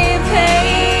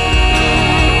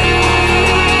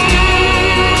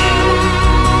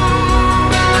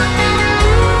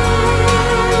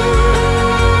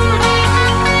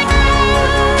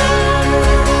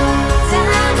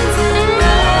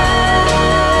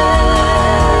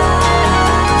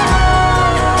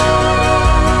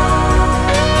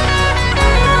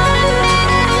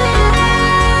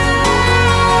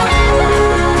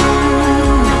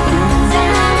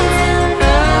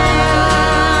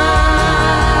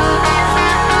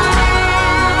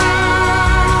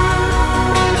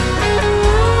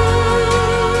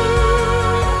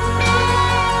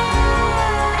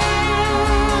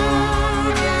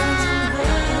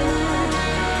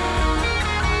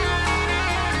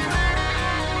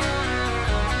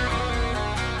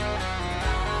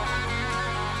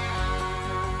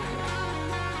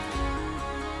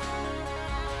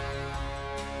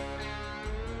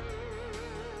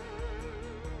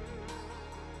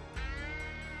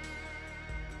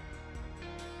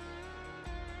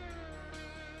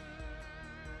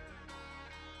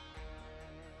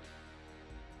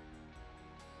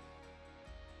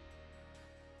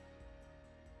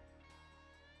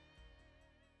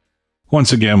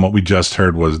Once again, what we just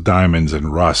heard was Diamonds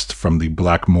and Rust from the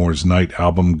Blackmore's Night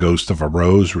album Ghost of a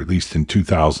Rose, released in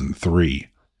 2003.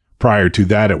 Prior to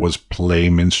that, it was Play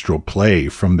Minstrel Play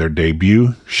from their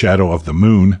debut, Shadow of the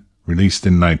Moon, released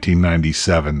in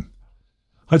 1997.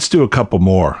 Let's do a couple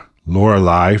more.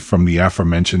 Lorelei from the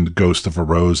aforementioned Ghost of a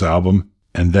Rose album,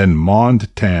 and then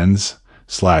Mond Tans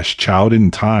 /Child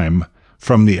in Time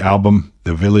from the album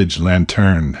The Village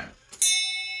Lanterne.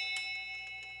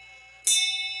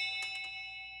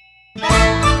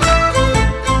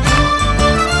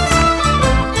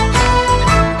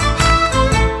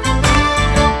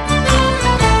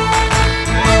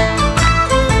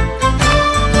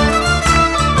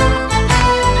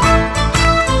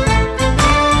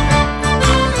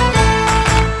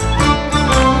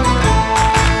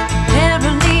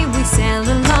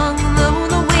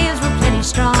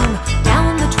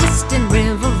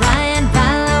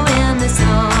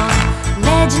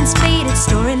 Legend's faded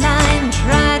storyline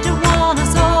tried to warn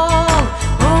us all.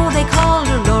 Oh, they called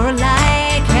her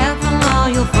Lorelei, careful or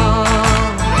you'll fall.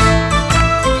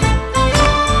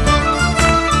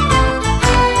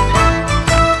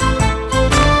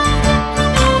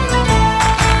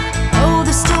 Oh,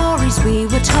 the stories we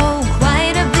were told,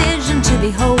 quite a vision to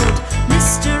behold.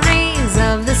 Mysteries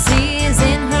of the seas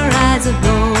in her eyes of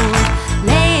gold.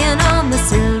 Laying on the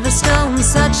silver stone,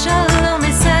 such a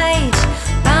lonely sight.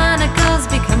 Barnacles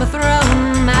become a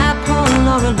throne, my poor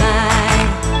Lorelei.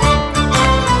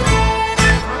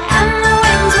 And the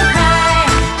winds would cry,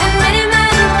 and many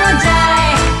men would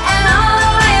die, and all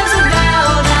the waves would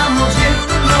bow down to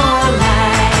the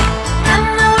Lorelei. And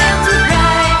the winds would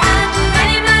cry, and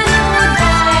many men would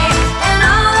die, and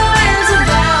all the waves would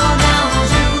bow down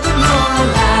to the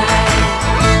Lorelei.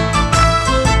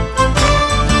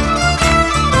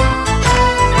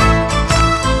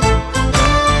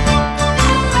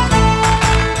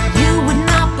 You would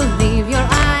not believe your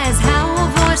eyes how a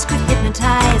voice could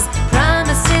hypnotize.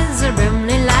 Promises or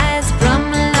brimley lies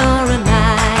from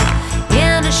Lorelei.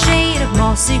 In a shade of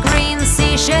mossy green,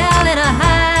 seashell in her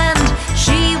hand,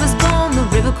 she was born the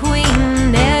river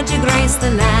queen, there to grace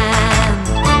the land.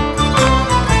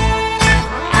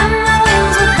 And the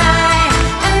winds would cry,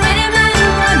 and many men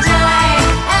would die,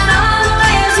 and all the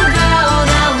waves would bow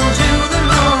down to the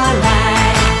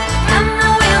Lorelei. And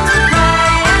the winds would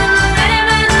cry, and many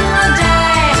men would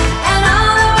die, and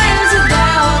all the waves would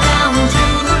bow down to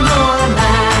the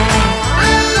Lorelei.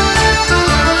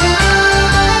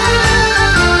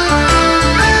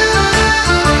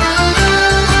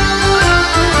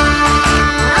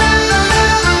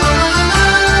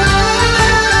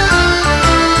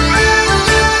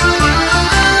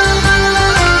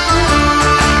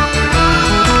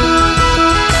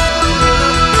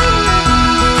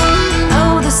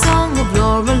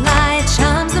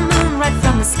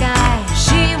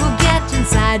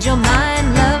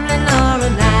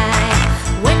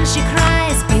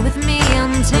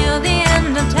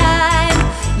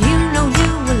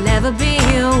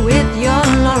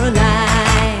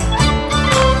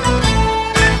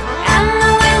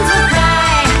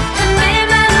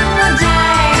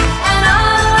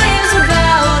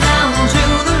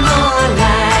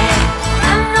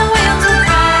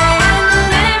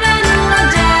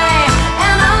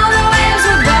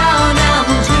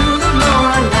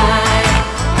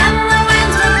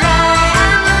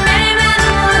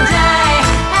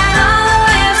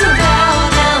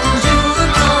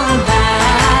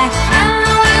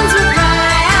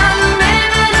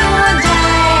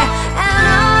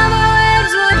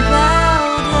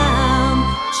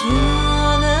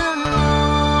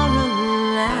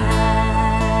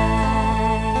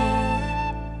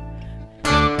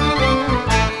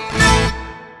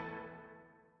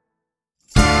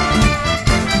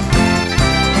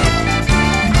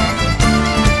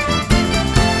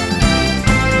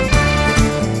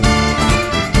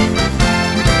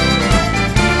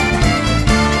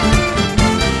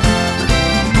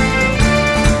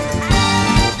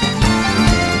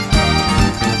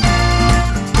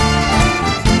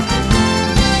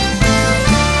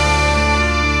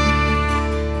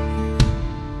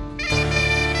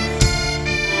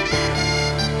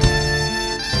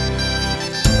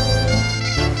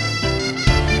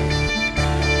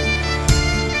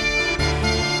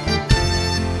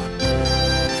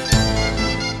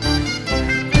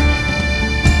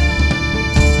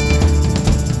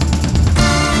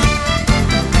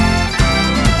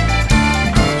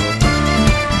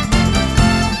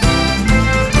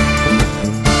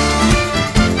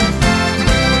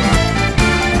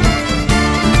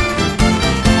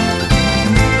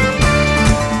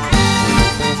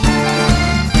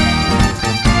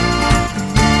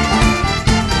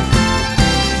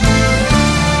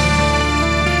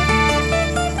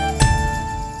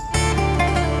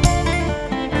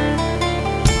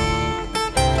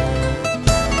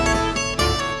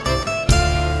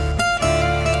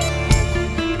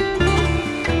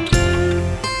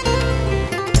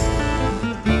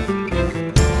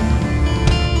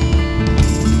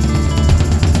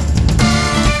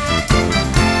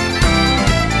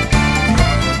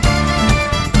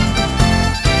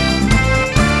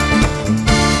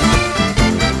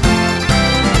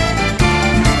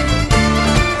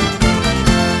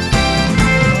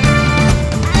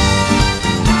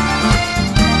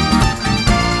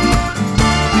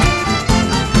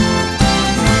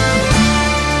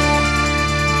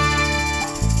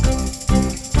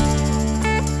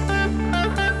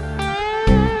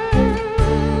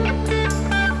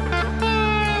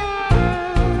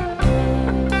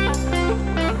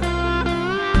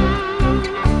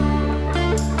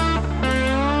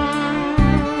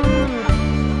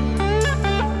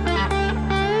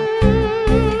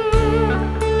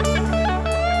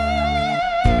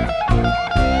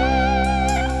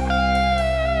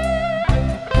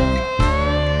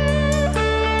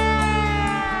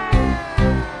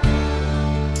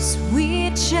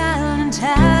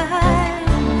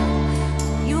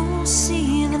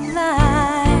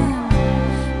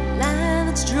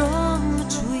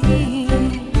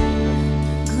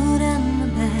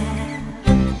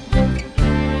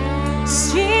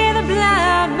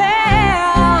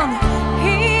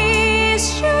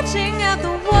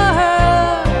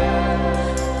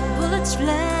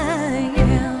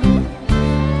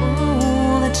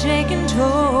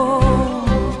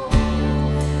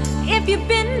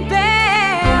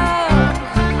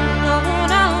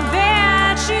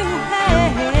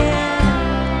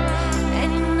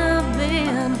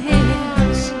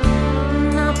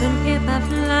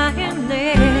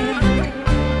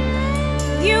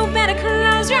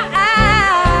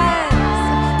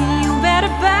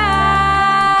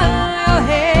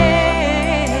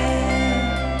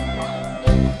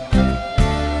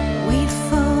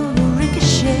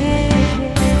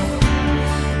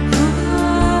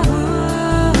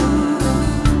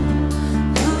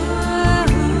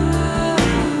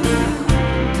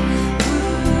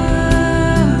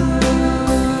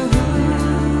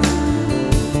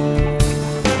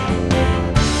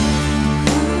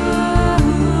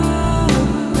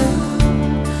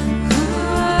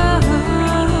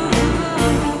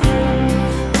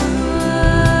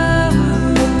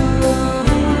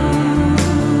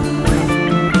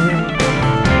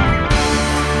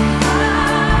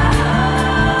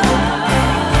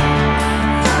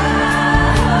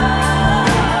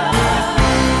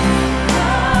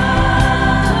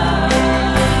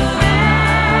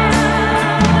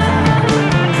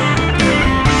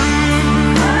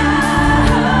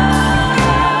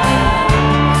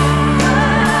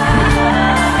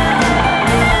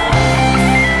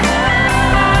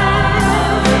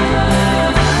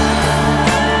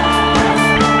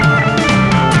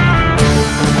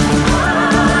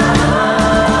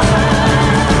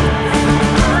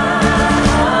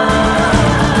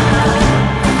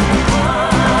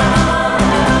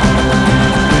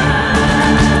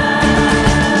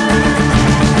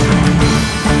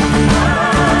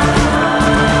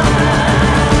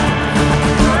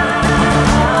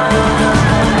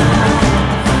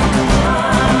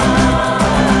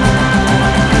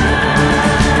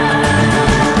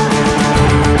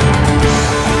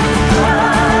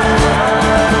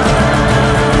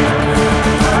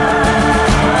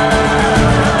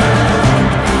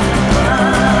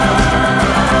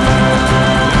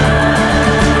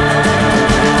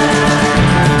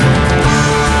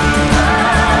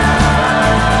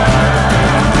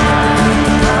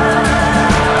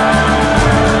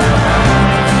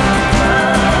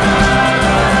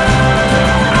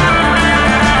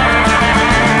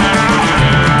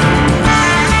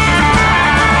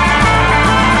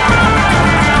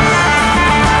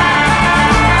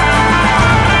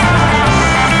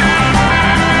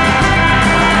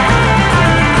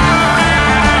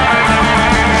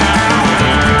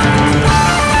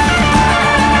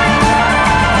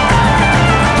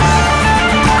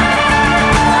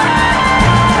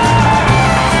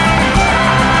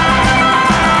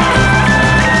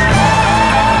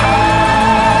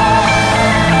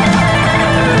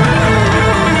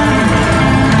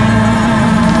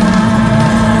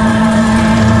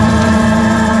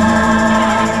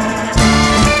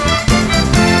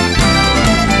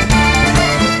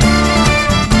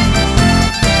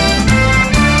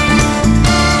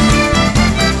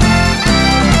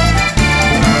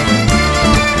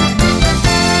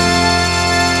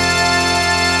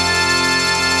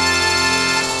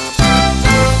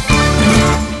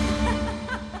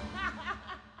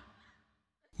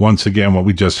 Once again, what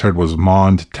we just heard was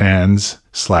Mond Tanz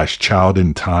 / Child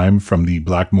in Time from the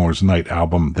Blackmore's Night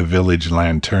album The Village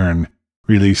Lantern,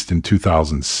 released in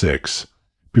 2006.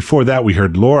 Before that, we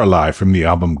heard Lorelei from the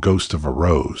album Ghost of a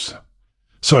Rose.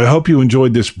 So I hope you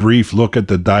enjoyed this brief look at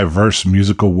the diverse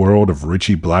musical world of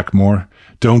Ritchie Blackmore.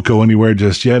 Don't go anywhere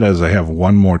just yet, as I have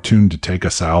one more tune to take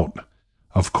us out.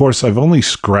 Of course, I've only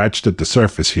scratched at the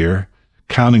surface here.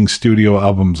 Counting studio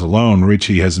albums alone,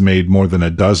 Ritchie has made more than a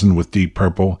dozen with Deep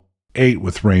Purple, 8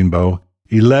 with Rainbow,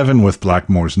 11 with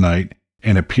Blackmore's Night,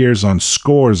 and appears on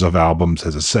scores of albums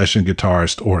as a session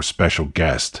guitarist or special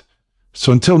guest.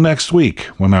 So until next week,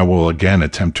 when I will again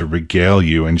attempt to regale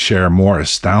you and share more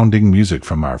astounding music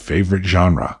from our favorite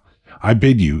genre, I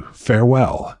bid you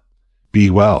farewell. Be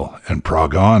well and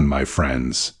prog on, my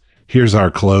friends. Here's our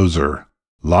closer,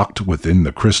 Locked Within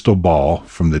the Crystal Ball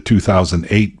from the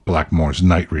 2008 Blackmore's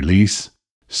Night release,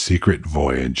 Secret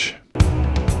Voyage.